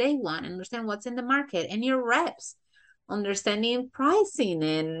understanding what they want, and understand what's in the market, and your reps understanding pricing,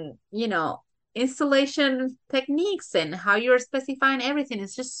 and installation techniques, and how you're specifying everything.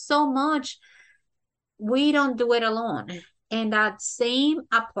 It's just so much. We don't do it alone. And that same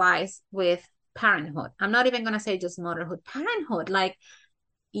applies with parenthood. I'm not even going to say just motherhood, parenthood. Like,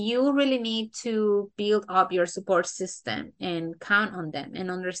 you really need to build up your support system and count on them,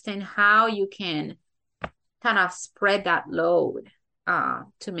 and understand how you can kind of spread that load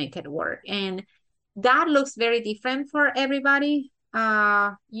to make it work. And that looks very different for everybody.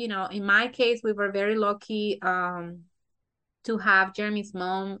 In my case, we were very lucky to have Jeremy's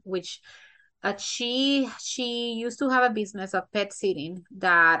mom, which she used to have a business of pet sitting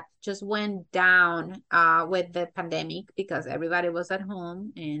that just went down with the pandemic, because everybody was at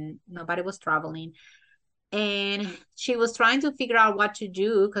home and nobody was traveling. And she was trying to figure out what to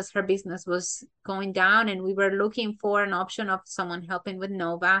do, because her business was going down, and we were looking for an option of someone helping with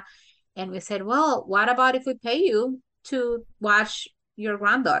Nova. And we said, well, what about if we pay you to watch your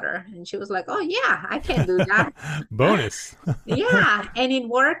granddaughter? And she was like, oh yeah, I can do that. Bonus. Yeah, and it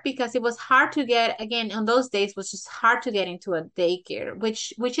worked, because it was hard to get, again, on those days was just hard to get into a daycare,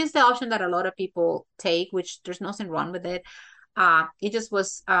 which is the option that a lot of people take, which there's nothing wrong with it. It just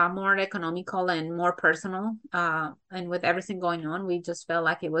was more economical and more personal. And with everything going on, we just felt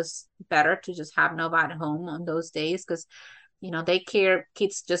like it was better to just have Nova at home on those days, because daycare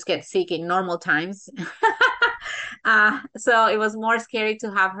kids just get sick in normal times. So it was more scary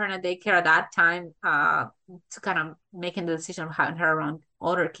to have her in a daycare at that time, to kind of making the decision of having her around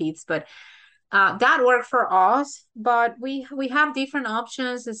other kids. But that worked for us. But we have different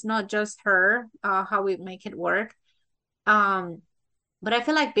options. It's not just her, how we make it work. Um, but I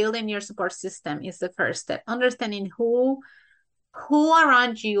feel like building your support system is the first step. Understanding who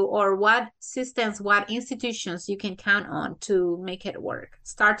around you, or what systems, what institutions you can count on to make it work.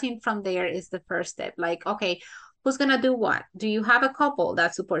 Starting from there is the first step. Like, okay, who's gonna do what? Do you have a couple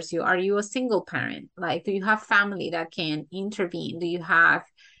that supports you? Are you a single parent? Like, do you have family that can intervene? Do you have,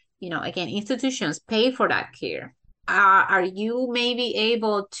 again, institutions pay for that care? Are you maybe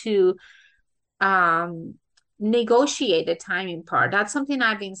able to um negotiate the timing part? That's something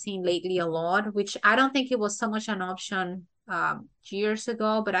I've been seeing lately a lot, which I don't think it was so much an option years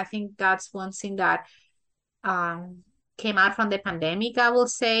ago, but I think that's one thing that um came out from the pandemic. I will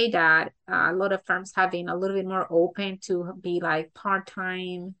say that a lot of firms have been a little bit more open to be like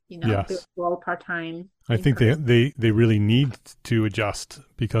part-time, Yes. virtual part-time I in think person. they really need to adjust,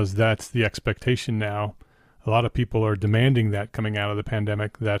 because that's the expectation now. A lot of people are demanding that coming out of the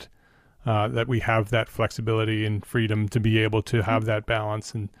pandemic, that we have that flexibility and freedom to be able to have that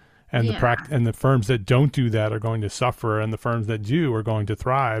balance, and Yeah. the firms that don't do that are going to suffer, and the firms that do are going to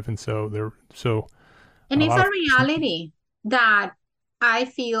thrive. And so And a it's lot a of reality that I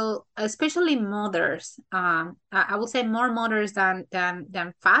feel, especially mothers, I would say more mothers than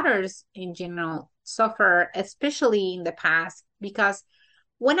fathers in general suffer, especially in the past. Because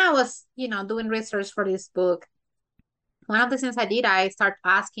when I was, doing research for this book, one of the things I did, I start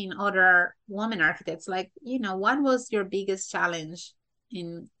asking other women architects, like, what was your biggest challenge?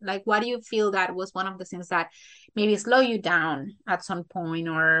 In like, what do you feel that was one of the things that maybe slow you down at some point,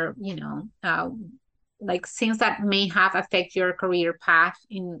 or like things that may have affect your career path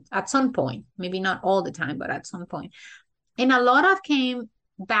in at some point, maybe not all the time, but at some point. And a lot of came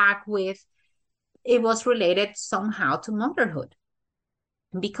back with it was related somehow to motherhood,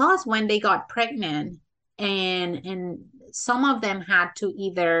 because when they got pregnant, and some of them had to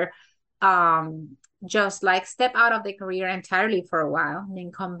either just like step out of the career entirely for a while and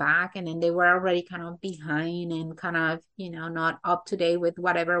then come back, and then they were already kind of behind and kind of not up to date with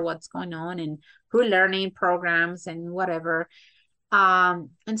what's going on, and relearning programs and whatever. And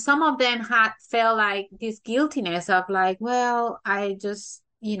some of them had felt like this guiltiness of like, well, I just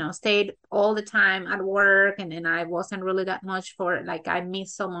stayed all the time at work, and then I wasn't really that much for, like, I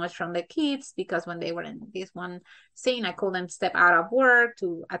missed so much from the kids, because when they were in this one scene, I couldn't step out of work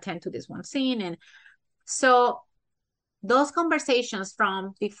to attend to this one scene. And so those conversations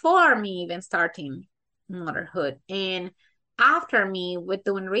from before me even starting motherhood and after me with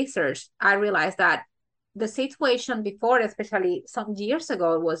doing research, I realized that the situation before, especially some years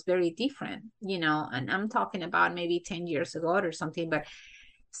ago, was very different, and I'm talking about maybe 10 years ago or something, but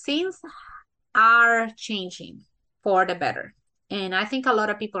things are changing for the better. And I think a lot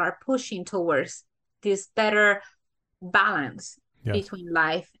of people are pushing towards this better balance yes. between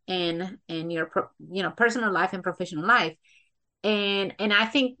life and your personal life and professional life. And I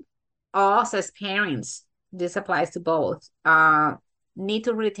think us as parents, this applies to both, need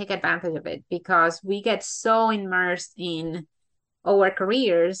to really take advantage of it, because we get so immersed in our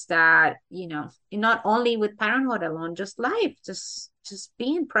careers that not only with parenthood alone, just life, just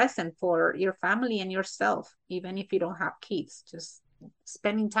being present for your family and yourself, even if you don't have kids, just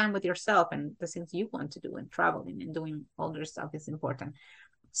spending time with yourself and the things you want to do, and traveling and doing all their stuff is important.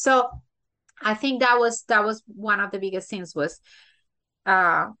 So I think that was one of the biggest things, was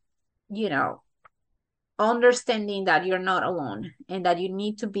uh you know understanding that you're not alone, and that you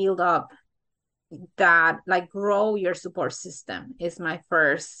need to build up that, like, grow your support system is my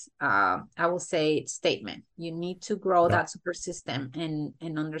first, I will say, statement. You need to grow Yeah. that support system, and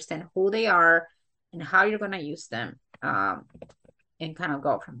understand who they are and how you're going to use them, and kind of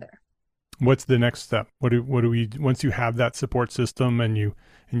go from there. What's the next step? What do we, once you have that support system and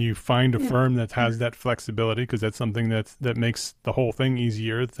you find a firm that has that flexibility, because that's something that makes the whole thing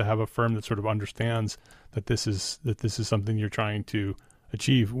easier, to have a firm that sort of understands that this is something you're trying to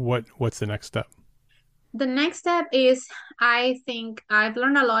achieve. What's the next step? The next step is, I think I've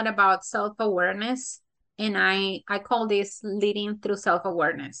learned a lot about self-awareness, and I call this leading through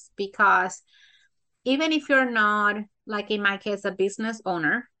self-awareness, because even if you're not, like in my case, a business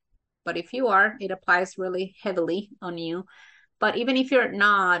owner, but if you are, it applies really heavily on you. But even if you're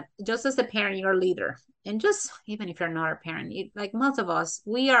not, just as a parent, you're a leader. And just even if you're not a parent, like most of us,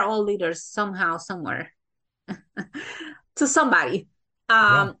 we are all leaders somehow, somewhere, to somebody.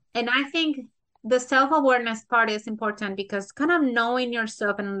 Yeah. And I think the self-awareness part is important, because kind of knowing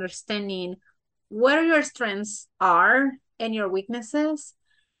yourself and understanding where your strengths are and your weaknesses,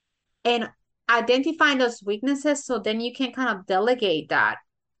 and identifying those weaknesses, so then you can kind of delegate that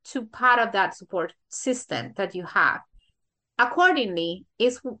to part of that support system that you have accordingly.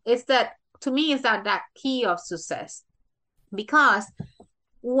 Is that, to me, is that key of success. Because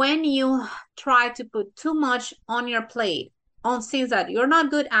when you try to put too much on your plate on things that you're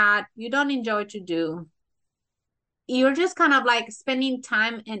not good at, you don't enjoy to do, you're just kind of like spending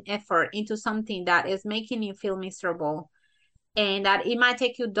time and effort into something that is making you feel miserable, and that it might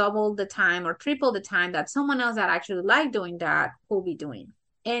take you double the time or triple the time that someone else that actually like doing that will be doing.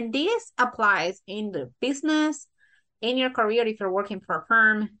 And this applies in the business, in your career if you're working for a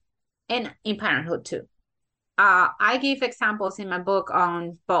firm, and in parenthood too. I give examples in my book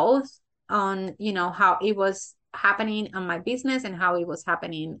on both, on how it was happening on my business and how it was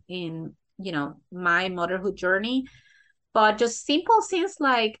happening in my motherhood journey. But just simple things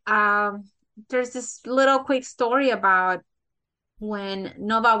like, there's this little quick story about when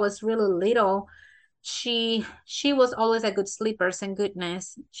Nova was really little. She was always a good sleeper, thank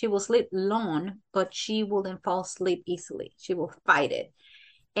goodness. She will sleep long, but she wouldn't fall asleep easily. She will fight it.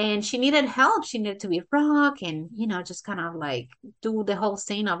 And she needed help. She needed to be rocked, and just kind of like do the whole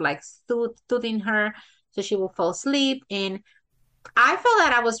scene of like soothing her so she will fall asleep. And I felt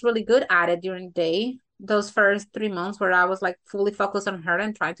that I was really good at it during the day, those first 3 months where I was like fully focused on her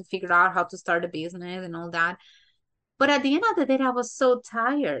and trying to figure out how to start a business and all that. But at the end of the day, I was so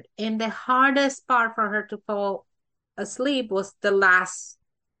tired. And the hardest part for her to fall asleep was the last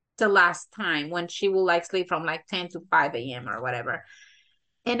time when she would like sleep from like 10 to 5 a.m. or whatever.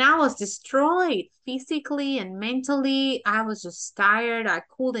 And I was destroyed physically and mentally. I was just tired. I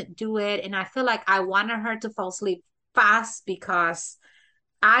couldn't do it. And I feel like I wanted her to fall asleep fast because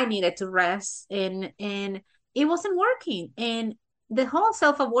I needed to rest, and it wasn't working. And the whole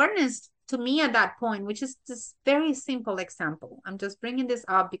self-awareness to me at that point, which is this very simple example. I'm just bringing this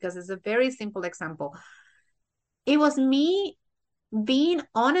up because it's a very simple example. It was me being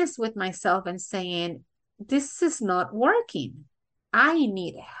honest with myself and saying, this is not working. I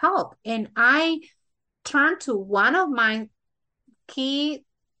need help. And I turned to one of my key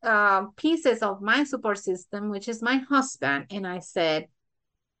pieces of my support system, which is my husband. And I said,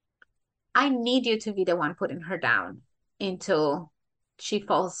 I need you to be the one putting her down until she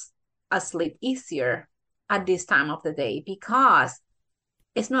falls asleep easier at this time of the day, because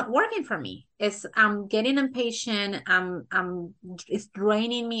it's not working for me. I'm getting impatient. It's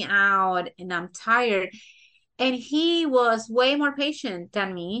draining me out and I'm tired. And he was way more patient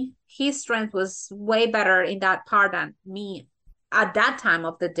than me. His strength was way better in that part than me at that time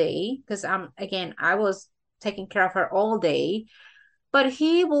of the day. Because I was taking care of her all day. But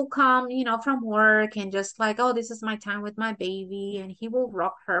he will come, from work and just like, oh, this is my time with my baby. And he will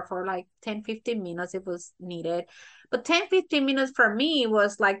rock her for like 10, 15 minutes if it was needed. But 10, 15 minutes for me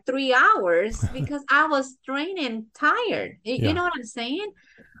was like 3 hours because I was drained and tired. You Yeah. know what I'm saying?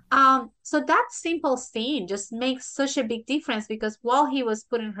 So that simple scene just makes such a big difference, because while he was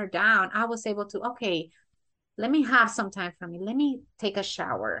putting her down, I was able to, okay, let me have some time for me. Let me take a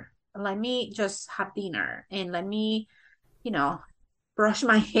shower. Let me just have dinner, and let me, you know, brush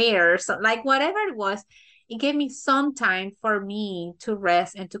my hair. So like whatever it was, it gave me some time for me to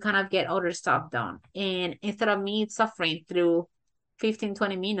rest and to kind of get other stuff done. And instead of me suffering through 15,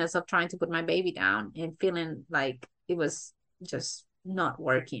 20 minutes of trying to put my baby down and feeling like it was just not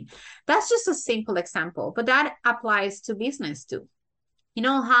working. That's just a simple example, but that applies to business too. You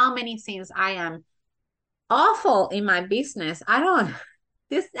know how many things I am awful in my business. I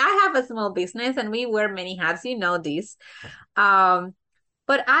have a small business and we wear many hats, this. Um,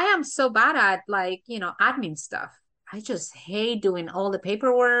 but I am so bad at like, admin stuff. I just hate doing all the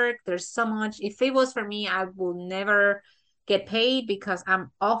paperwork. There's so much. If it was for me, I will never get paid because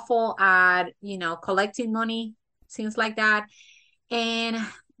I'm awful at, collecting money, things like that. And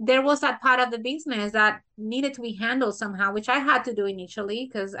there was that part of the business that needed to be handled somehow, which I had to do initially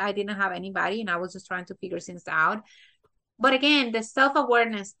because I didn't have anybody and I was just trying to figure things out. But again, the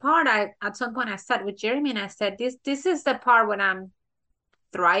self-awareness part, at some point I sat with Jeremy and I said, this is the part when I'm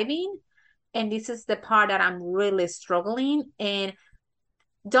thriving, and this is the part that I'm really struggling. And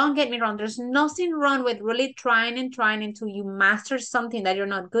don't get me wrong, there's nothing wrong with really trying and trying until you master something that you're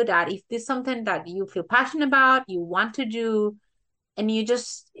not good at. If this is something that you feel passionate about, you want to do, and you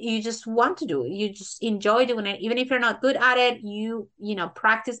just want to do it, you just enjoy doing it, even if you're not good at it,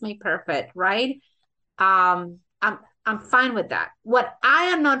 practice make perfect, right? I'm fine with that. What I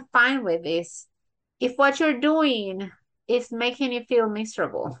am not fine with is if what you're doing is making you feel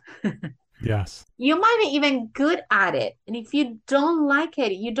miserable. Yes. You might be even good at it. And if you don't like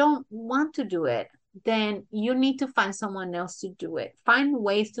it, you don't want to do it, then you need to find someone else to do it. Find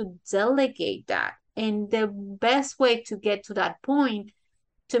ways to delegate that. And the best way to get to that point,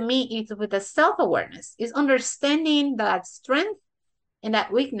 to me, is with a self-awareness, is understanding that strength and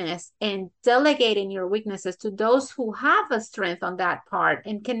that weakness and delegating your weaknesses to those who have a strength on that part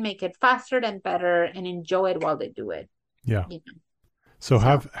and can make it faster and better and enjoy it while they do it. Yeah. So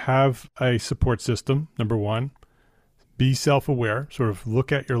have a support system, number one. Be self-aware, sort of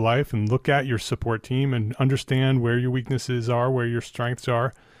look at your life and look at your support team and understand where your weaknesses are, where your strengths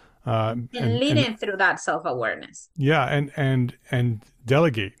are. And leading through that self-awareness. Yeah. And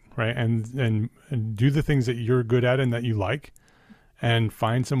delegate, right. And do the things that you're good at and that you like, and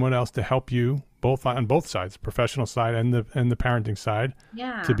find someone else to help you on both sides, professional side and the parenting side,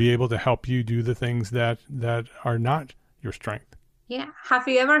 to be able to help you do the things that are not your strength. Yeah. Have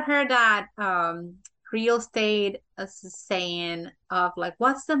you ever heard that real estate saying of like,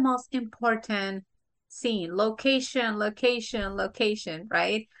 what's the most important scene? Location, location, location,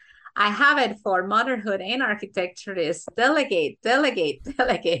 right? I have it for motherhood and architecture is delegate, delegate,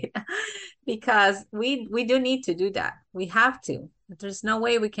 delegate, because we do need to do that. We have to. There's no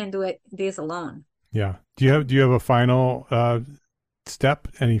way we can do this alone. Yeah. Do you have a final step?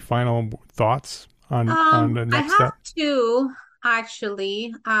 Any final thoughts on the next step? I have two.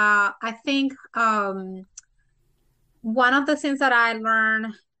 actually. I think one of the things that I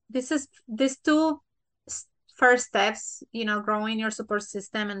learned, this is these two first steps, growing your support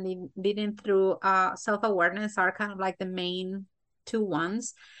system and leading through self-awareness are kind of like the main two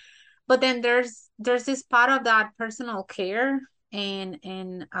ones. But then there's this part of that personal care and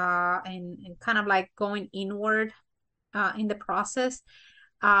kind of like going inward in the process.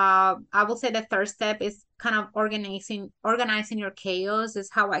 I will say the third step is kind of organizing your chaos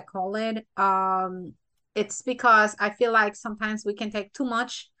is how I call it. It's because I feel like sometimes we can take too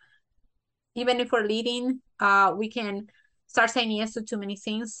much, even if we're leading. We can start saying yes to too many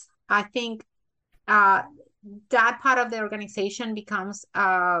things. I think uh, that part of the organization becomes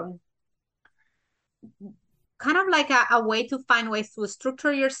kind of like a way to find ways to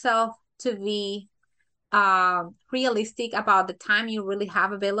structure yourself to be realistic about the time you really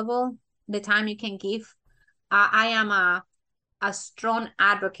have available, the time you can give. I am a strong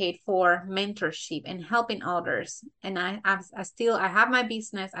advocate for mentorship and helping others. And I have my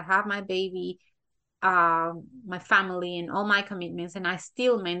business, I have my baby, my family, and all my commitments, and I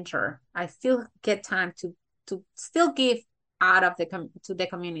still mentor. I still get time to still give out of to the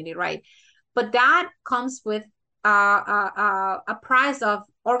community, right? But that comes with a price of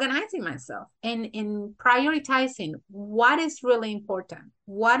organizing myself and in prioritizing what is really important.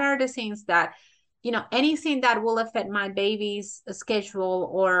 What are the things that, anything that will affect my baby's schedule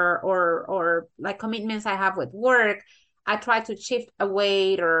or like commitments I have with work, I try to shift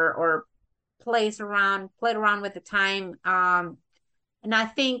away or play around with the time. And I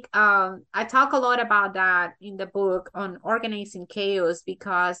think I talk a lot about that in the book on organizing chaos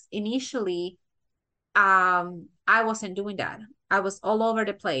because initially I wasn't doing that. I was all over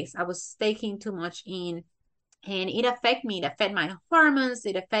the place. I was taking too much in and it affected me. It affected my hormones.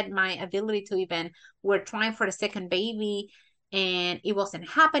 It affected my ability to even, we're trying for a second baby and it wasn't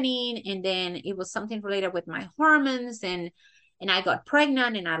happening. And then it was something related with my hormones and I got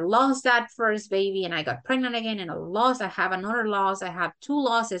pregnant and I lost that first baby and I got pregnant again and I have another loss. I have two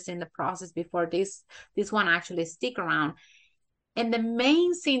losses in the process before this one actually stick around. And the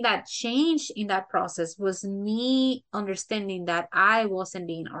main thing that changed in that process was me understanding that I wasn't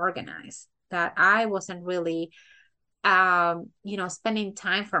being organized, that I wasn't really, spending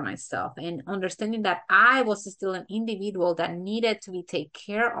time for myself and understanding that I was still an individual that needed to be taken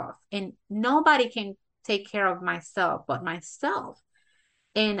care of. And nobody can take care of myself but myself.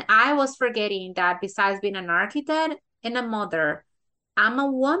 And I was forgetting that besides being an architect and a mother, I'm a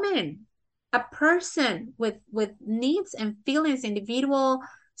woman, a person with needs and feelings, individual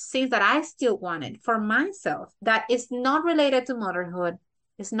things that I still wanted for myself that is not related to motherhood.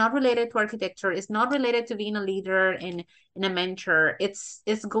 It's not related to architecture. It's not related to being a leader and a mentor. It's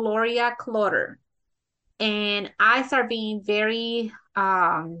Gloria Clutter. And I start being very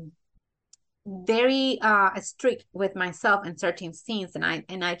strict with myself in certain scenes.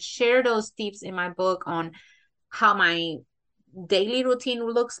 And I share those tips in my book on how my daily routine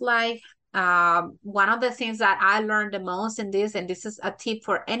looks like. One of the things that I learned the most in this, and this is a tip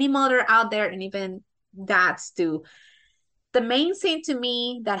for any mother out there and even dads too, the main thing to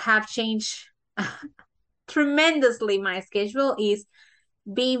me that have changed tremendously my schedule is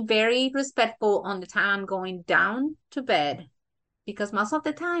being very respectful on the time I'm going down to bed, because most of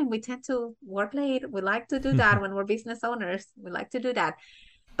the time we tend to work late. We like to do that when we're business owners. We like to do that.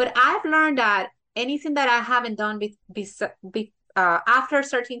 But I've learned that anything that I haven't done after a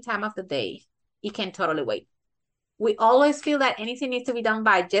certain time of the day, it can totally wait. We always feel that anything needs to be done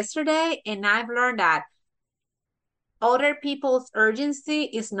by yesterday. And I've learned that other people's urgency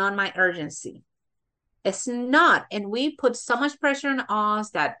is not my urgency. It's not. And we put so much pressure on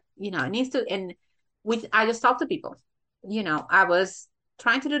us that, it needs to, and I just talk to people. I was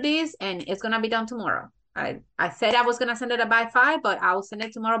trying to do this and it's going to be done tomorrow. I said I was going to send it by 5, but I will send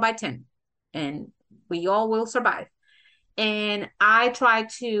it tomorrow by 10 and we all will survive. And I try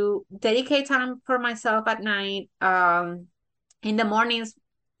to dedicate time for myself at night. In the mornings,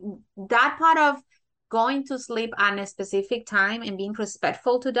 that part of going to sleep at a specific time and being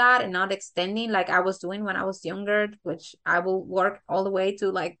respectful to that and not extending like I was doing when I was younger, which I will work all the way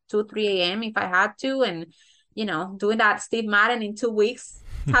to like 2, 3 a.m. if I had to. And, doing that Steve Madden in 2 weeks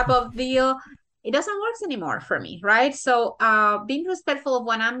type of deal, it doesn't work anymore for me, right? So being respectful of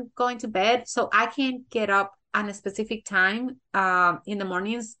when I'm going to bed so I can get up at a specific time in the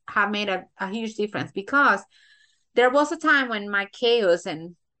mornings have made a huge difference, because there was a time when my chaos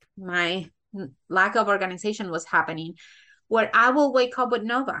and my lack of organization was happening where I will wake up with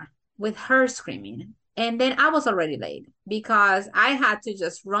Nova, with her screaming. And then I was already late because I had to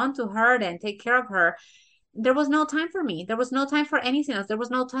just run to her and take care of her. there was no time for me. There was no time for anything else. There was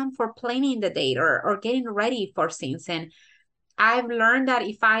no time for planning the date or getting ready for things. And I've learned that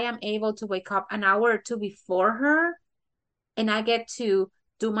if I am able to wake up an hour or two before her and I get to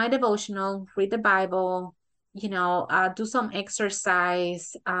do my devotional, read the Bible, do some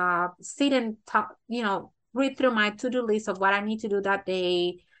exercise, sit and talk, read through my to-do list of what I need to do that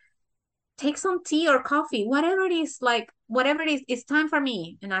day, take some tea or coffee, whatever it is, like whatever it is, it's time for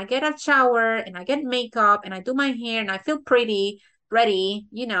me. And I get a shower and I get makeup and I do my hair and I feel pretty, ready,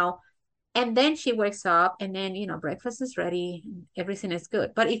 and then she wakes up and then, breakfast is ready, everything is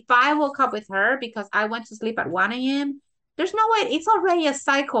good. But if I woke up with her because I went to sleep at 1 a.m., there's no way. It's already a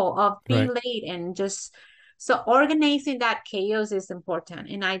cycle of being Right. late and just so organizing that chaos is important.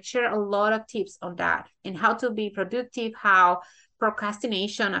 And I share a lot of tips on that and how to be productive, how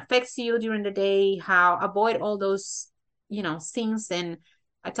procrastination affects you during the day, how avoid all those, things. And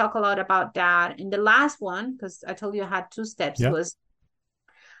I talk a lot about that. And the last one, because I told you I had 2 steps, Yeah. was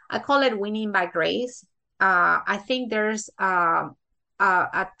I call it winning by grace. I think there's a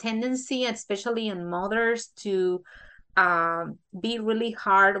tendency, especially in mothers, to be really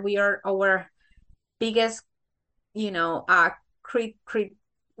hard. We are our biggest, you know, uh, crit, crit,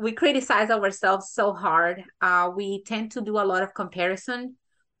 we criticize ourselves so hard. We tend to do a lot of comparison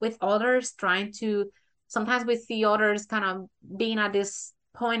with others, trying to, sometimes we see others kind of being at this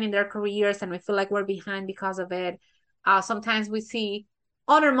point in their careers and we feel like we're behind because of it. Sometimes we see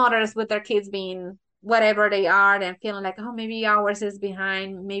other mothers with their kids being whatever they are and feeling like, oh, maybe ours is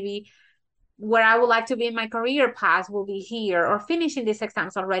behind. Maybe where I would like to be in my career path will be here or finishing these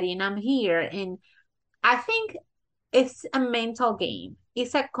exams already and I'm here. And I think it's a mental game.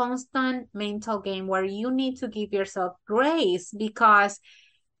 It's a constant mental game where you need to give yourself grace because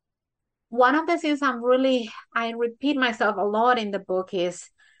one of the things I repeat myself a lot in the book is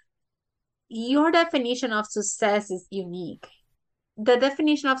your definition of success is unique. The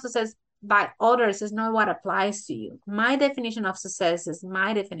definition of success by others is not what applies to you. My definition of success is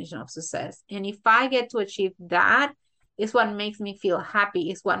my definition of success. And if I get to achieve that, is what makes me feel happy,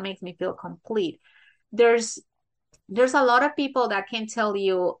 is what makes me feel complete. There's a lot of people that can tell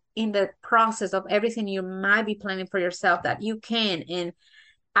you in the process of everything you might be planning for yourself that you can. And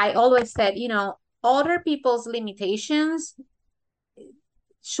I always said, other people's limitations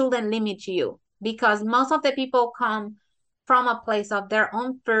shouldn't limit you because most of the people come from a place of their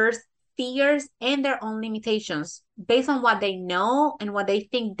own first fears and their own limitations based on what they know and what they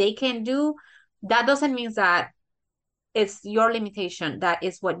think they can do. That doesn't mean that it's your limitation. That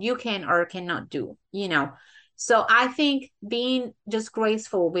is what you can or cannot do. So I think being just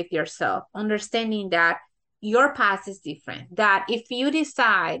graceful with yourself, understanding that your path is different, that if you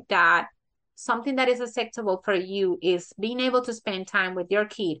decide that something that is acceptable for you is being able to spend time with your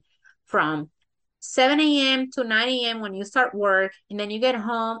kid from 7 a.m. to 9 a.m. when you start work, and then you get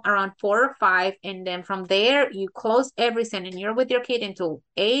home around 4 or 5, and then from there you close everything and you're with your kid until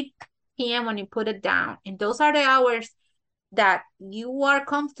 8 p.m. when you put it down. And those are the hours that you are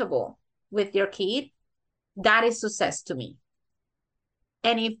comfortable with your kid. That is success to me.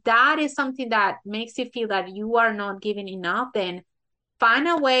 And if that is something that makes you feel that you are not giving enough, then find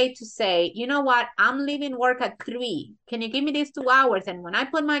a way to say, you know what, I'm leaving work at 3. Can you give me these 2 hours? And when I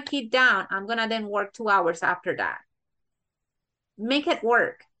put my kid down, I'm going to then work 2 hours after that. Make it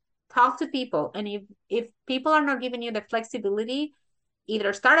work. Talk to people. And if people are not giving you the flexibility,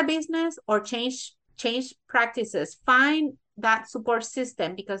 either start a business or change practices. Find that support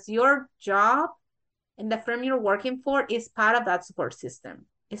system because your job and the firm you're working for is part of that support system.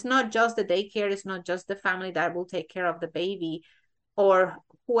 It's not just the daycare. It's not just the family that will take care of the baby or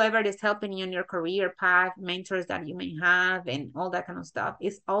whoever is helping you in your career path, mentors that you may have and all that kind of stuff.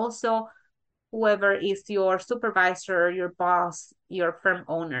 It's also whoever is your supervisor, your boss, your firm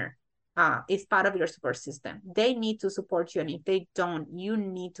owner. Is part of your support system. They need to support you. And if they don't, you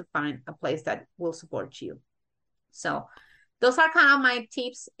need to find a place that will support you. So those are kind of my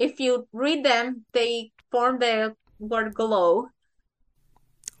tips. If you read them, they form the word glow.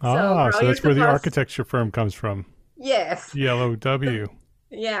 So that's where the architecture firm comes from. Yes. GLOW.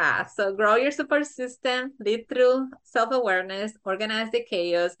 Yeah. So grow your support system, lead through self-awareness, organize the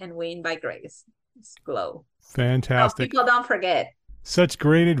chaos, and win by grace. It's glow. Fantastic. So people don't forget. Such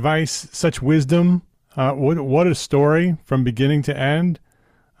great advice, such wisdom. What a story from beginning to end.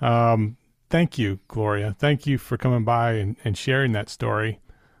 Thank you, Gloria. Thank you for coming by and sharing that story,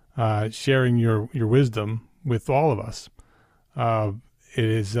 sharing your wisdom with all of us. It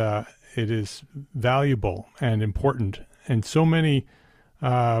is valuable and important, and so many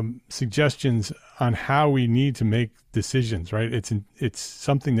suggestions on how we need to make decisions, right? It's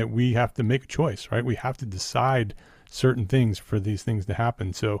something that we have to make a choice, right? We have to decide certain things for these things to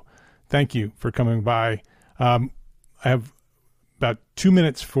happen. So thank you for coming by. I have about 2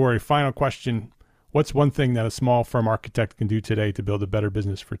 minutes for a final question. What's one thing that a small firm architect can do today to build a better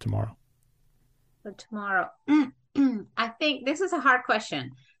business for tomorrow? For tomorrow, I think this is a hard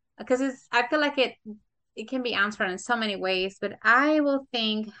question because I feel like it can be answered in so many ways, but I will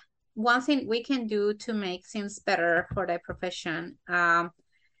think one thing we can do to make things better for the profession, I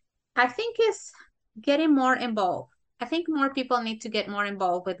think is getting more involved. I think more people need to get more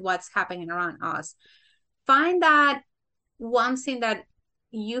involved with what's happening around us. Find that one thing that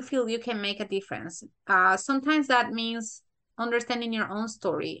you feel you can make a difference. Sometimes that means understanding your own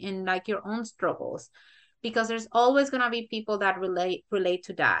story and like your own struggles, because there's always going to be people that relate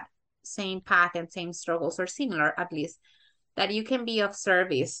to that same path and same struggles, or similar at least, that you can be of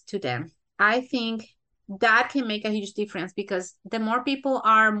service to them. I think that can make a huge difference, because the more people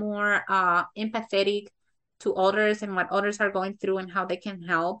are more empathetic to others and what others are going through and how they can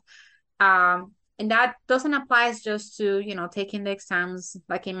help, and that doesn't apply just to, taking the exams,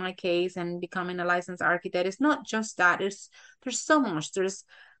 like in my case, and becoming a licensed architect. It's not just that. There's so much. There's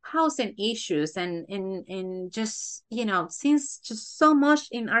housing issues and just, since just so much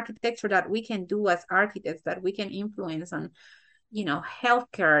in architecture that we can do as architects, that we can influence on,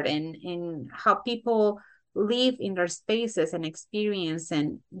 healthcare and how people live in their spaces and experience,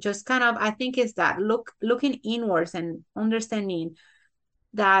 and just kind of, I think is that looking inwards and understanding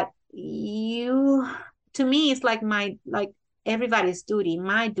that to me, it's like everybody's duty,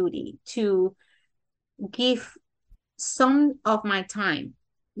 my duty, to give some of my time.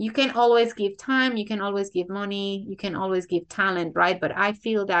 You can always give time, you can always give money, you can always give talent, right? But I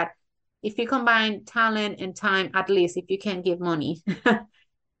feel that if you combine talent and time, at least if you can give money,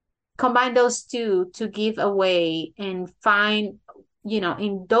 combine those two to give away and find,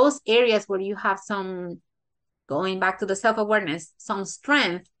 in those areas where you have some, going back to the self-awareness, some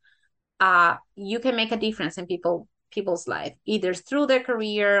strength, you can make a difference in people's life, either through their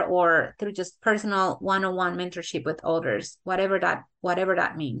career or through just personal one-on-one mentorship with others, whatever that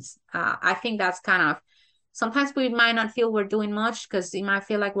means. I think that's kind of, sometimes we might not feel we're doing much because you might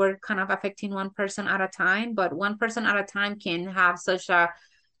feel like we're kind of affecting one person at a time, but one person at a time can have such a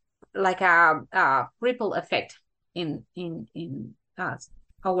ripple effect in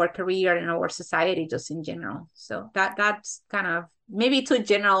our career and our society just in general. So that's kind of maybe too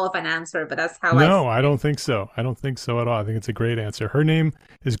general of an answer, but that's how I don't think so. I don't think so at all. I think it's a great answer. Her name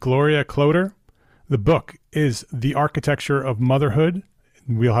is Gloria Cloder. The book is The Architecture of Motherhood.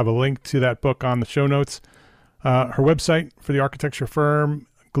 We'll have a link to that book on the show notes. Her website for the architecture firm,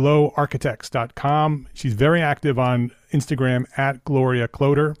 glowarchitects.com. She's very active on Instagram at Gloria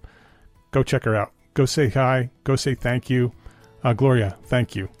Cloder. Go check her out. Go say hi. Go say thank you. Gloria,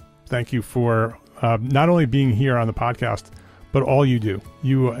 thank you. Thank you for not only being here on the podcast, but all you do.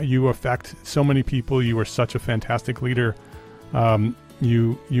 You affect so many people. You are such a fantastic leader.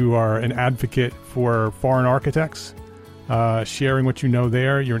 You are an advocate for foreign architects, sharing what you know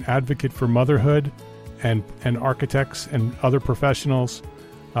there. You're an advocate for motherhood and architects and other professionals.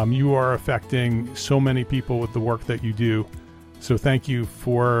 You are affecting so many people with the work that you do. So thank you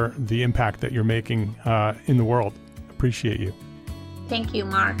for the impact that you're making in the world. Appreciate you. Thank you,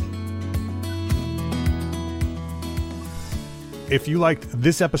 Mark. If you liked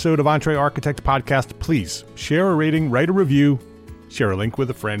this episode of Entre Architect Podcast, please share a rating, write a review, share a link with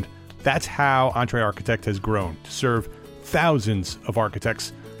a friend. That's how Entre Architect has grown to serve thousands of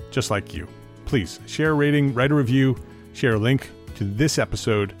architects just like you. Please share a rating, write a review, share a link to this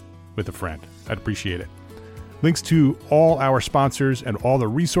episode with a friend. I'd appreciate it. Links to all our sponsors and all the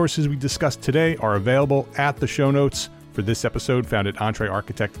resources we discussed today are available at the show notes for this episode, found at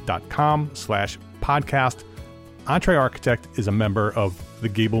entrearchitect.com/podcast. Entre Architect is a member of the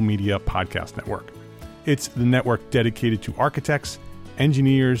Gable Media Podcast Network. It's the network dedicated to architects,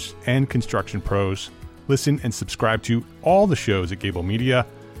 engineers, and construction pros. Listen and subscribe to all the shows at Gable Media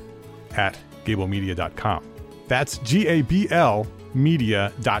at gablemedia.com. That's GABL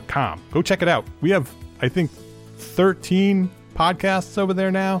media.com. Go check it out. We have, I think, 13 podcasts over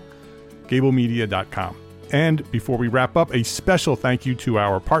there now. gablemedia.com. And before we wrap up, a special thank you to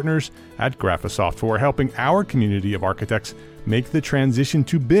our partners at Graphisoft for helping our community of architects make the transition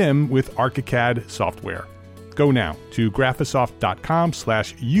to BIM with ArchiCAD software. Go now to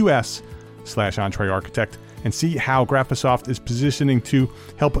graphisoft.com/US/EntreArchitect and see how Graphisoft is positioning to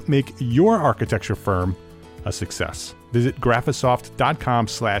help make your architecture firm a success. Visit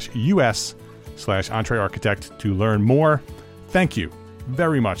graphisoft.com/US/EntreArchitect to learn more. Thank you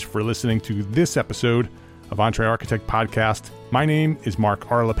very much for listening to this episode of EntreArchitect Podcast. My name is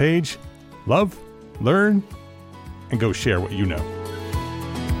Mark R. LePage. Love, learn, and go share what you know.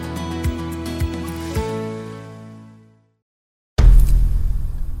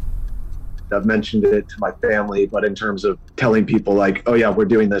 I've mentioned it to my family, but in terms of telling people like, oh yeah, we're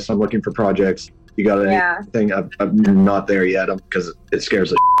doing this, I'm looking for projects, you got anything? I'm not there yet because it scares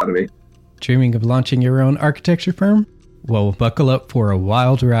the shit out of me. Dreaming of launching your own architecture firm? Well, buckle up for a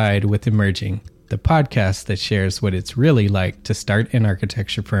wild ride with Emerging, the podcast that shares what it's really like to start an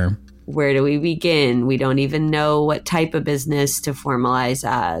architecture firm. Where do we begin? We don't even know what type of business to formalize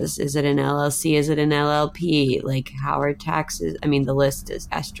as. Is it an LLC? Is it an LLP? Like, how are taxes? I mean, the list is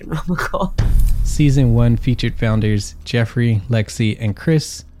astronomical. Season 1 featured founders Jeffrey, Lexi, and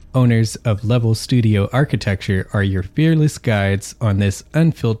Chris, owners of Level Studio Architecture, are your fearless guides on this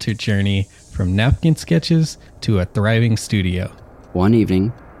unfiltered journey from napkin sketches to a thriving studio. One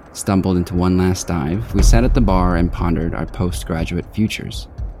evening, stumbled into one last dive, we sat at the bar and pondered our postgraduate futures.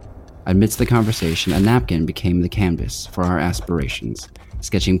 Amidst the conversation, a napkin became the canvas for our aspirations,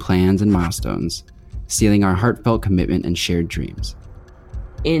 sketching plans and milestones, sealing our heartfelt commitment and shared dreams.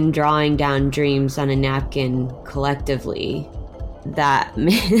 In drawing down dreams on a napkin collectively, that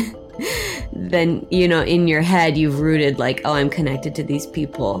then, you know, in your head, you've rooted like, oh, I'm connected to these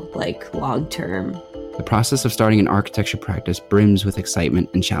people, like long term. The process of starting an architecture practice brims with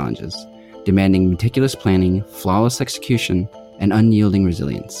excitement and challenges, demanding meticulous planning, flawless execution, and unyielding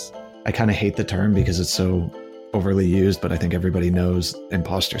resilience. I kind of hate the term because it's so overly used, but I think everybody knows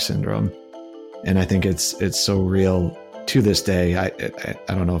imposter syndrome. And I think it's so real to this day. I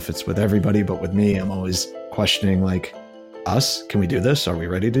don't know if it's with everybody, but with me, I'm always questioning like, us? Can we do this? Are we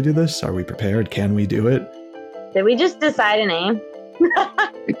ready to do this? Are we prepared? Can we do it? Did we just decide a name?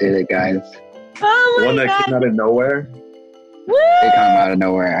 We did it, guys. Oh my One that God. came out of nowhere. Woo! It came out of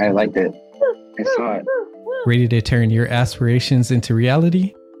nowhere. I liked it. I saw it. Ready to turn your aspirations into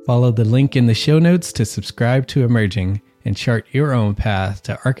reality? Follow the link in the show notes to subscribe to Emerging and chart your own path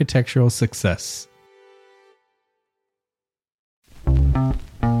to architectural success.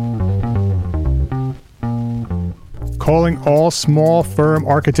 Calling all small firm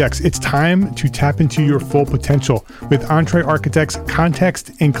architects. It's time to tap into your full potential with EntreArchitect's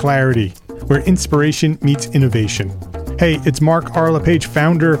Context and Clarity, where inspiration meets innovation. Hey, it's Mark R. LePage,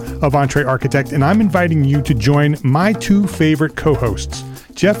 founder of EntreArchitect, and I'm inviting you to join my two favorite co-hosts,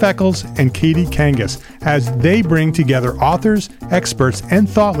 Jeff Eccles and Katie Kangas, as they bring together authors, experts, and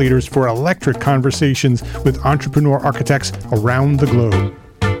thought leaders for electric conversations with entrepreneur architects around the globe.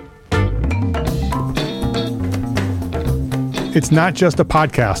 It's not just a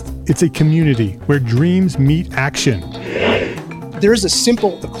podcast, it's a community where dreams meet action. There's a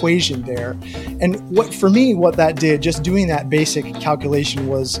simple equation there. And what that did, just doing that basic calculation,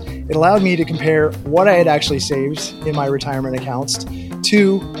 was it allowed me to compare what I had actually saved in my retirement accounts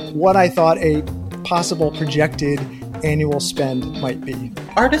to what I thought a possible projected annual spend might be.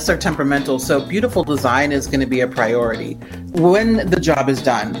 Artists are temperamental, so beautiful design is going to be a priority. When the job is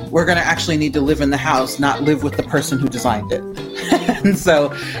done, we're going to actually need to live in the house, not live with the person who designed it. And so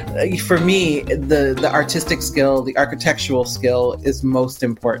for me, the artistic skill, the architectural skill is most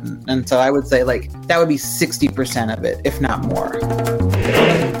important. And so I would say like that would be 60% of it, if not more.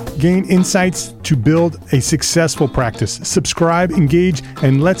 Gain insights to build a successful practice. Subscribe, engage,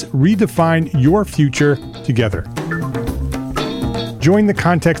 and let's redefine your future together. Join the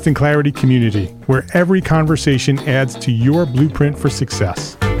Context and Clarity community, where every conversation adds to your blueprint for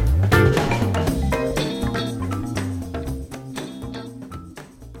success.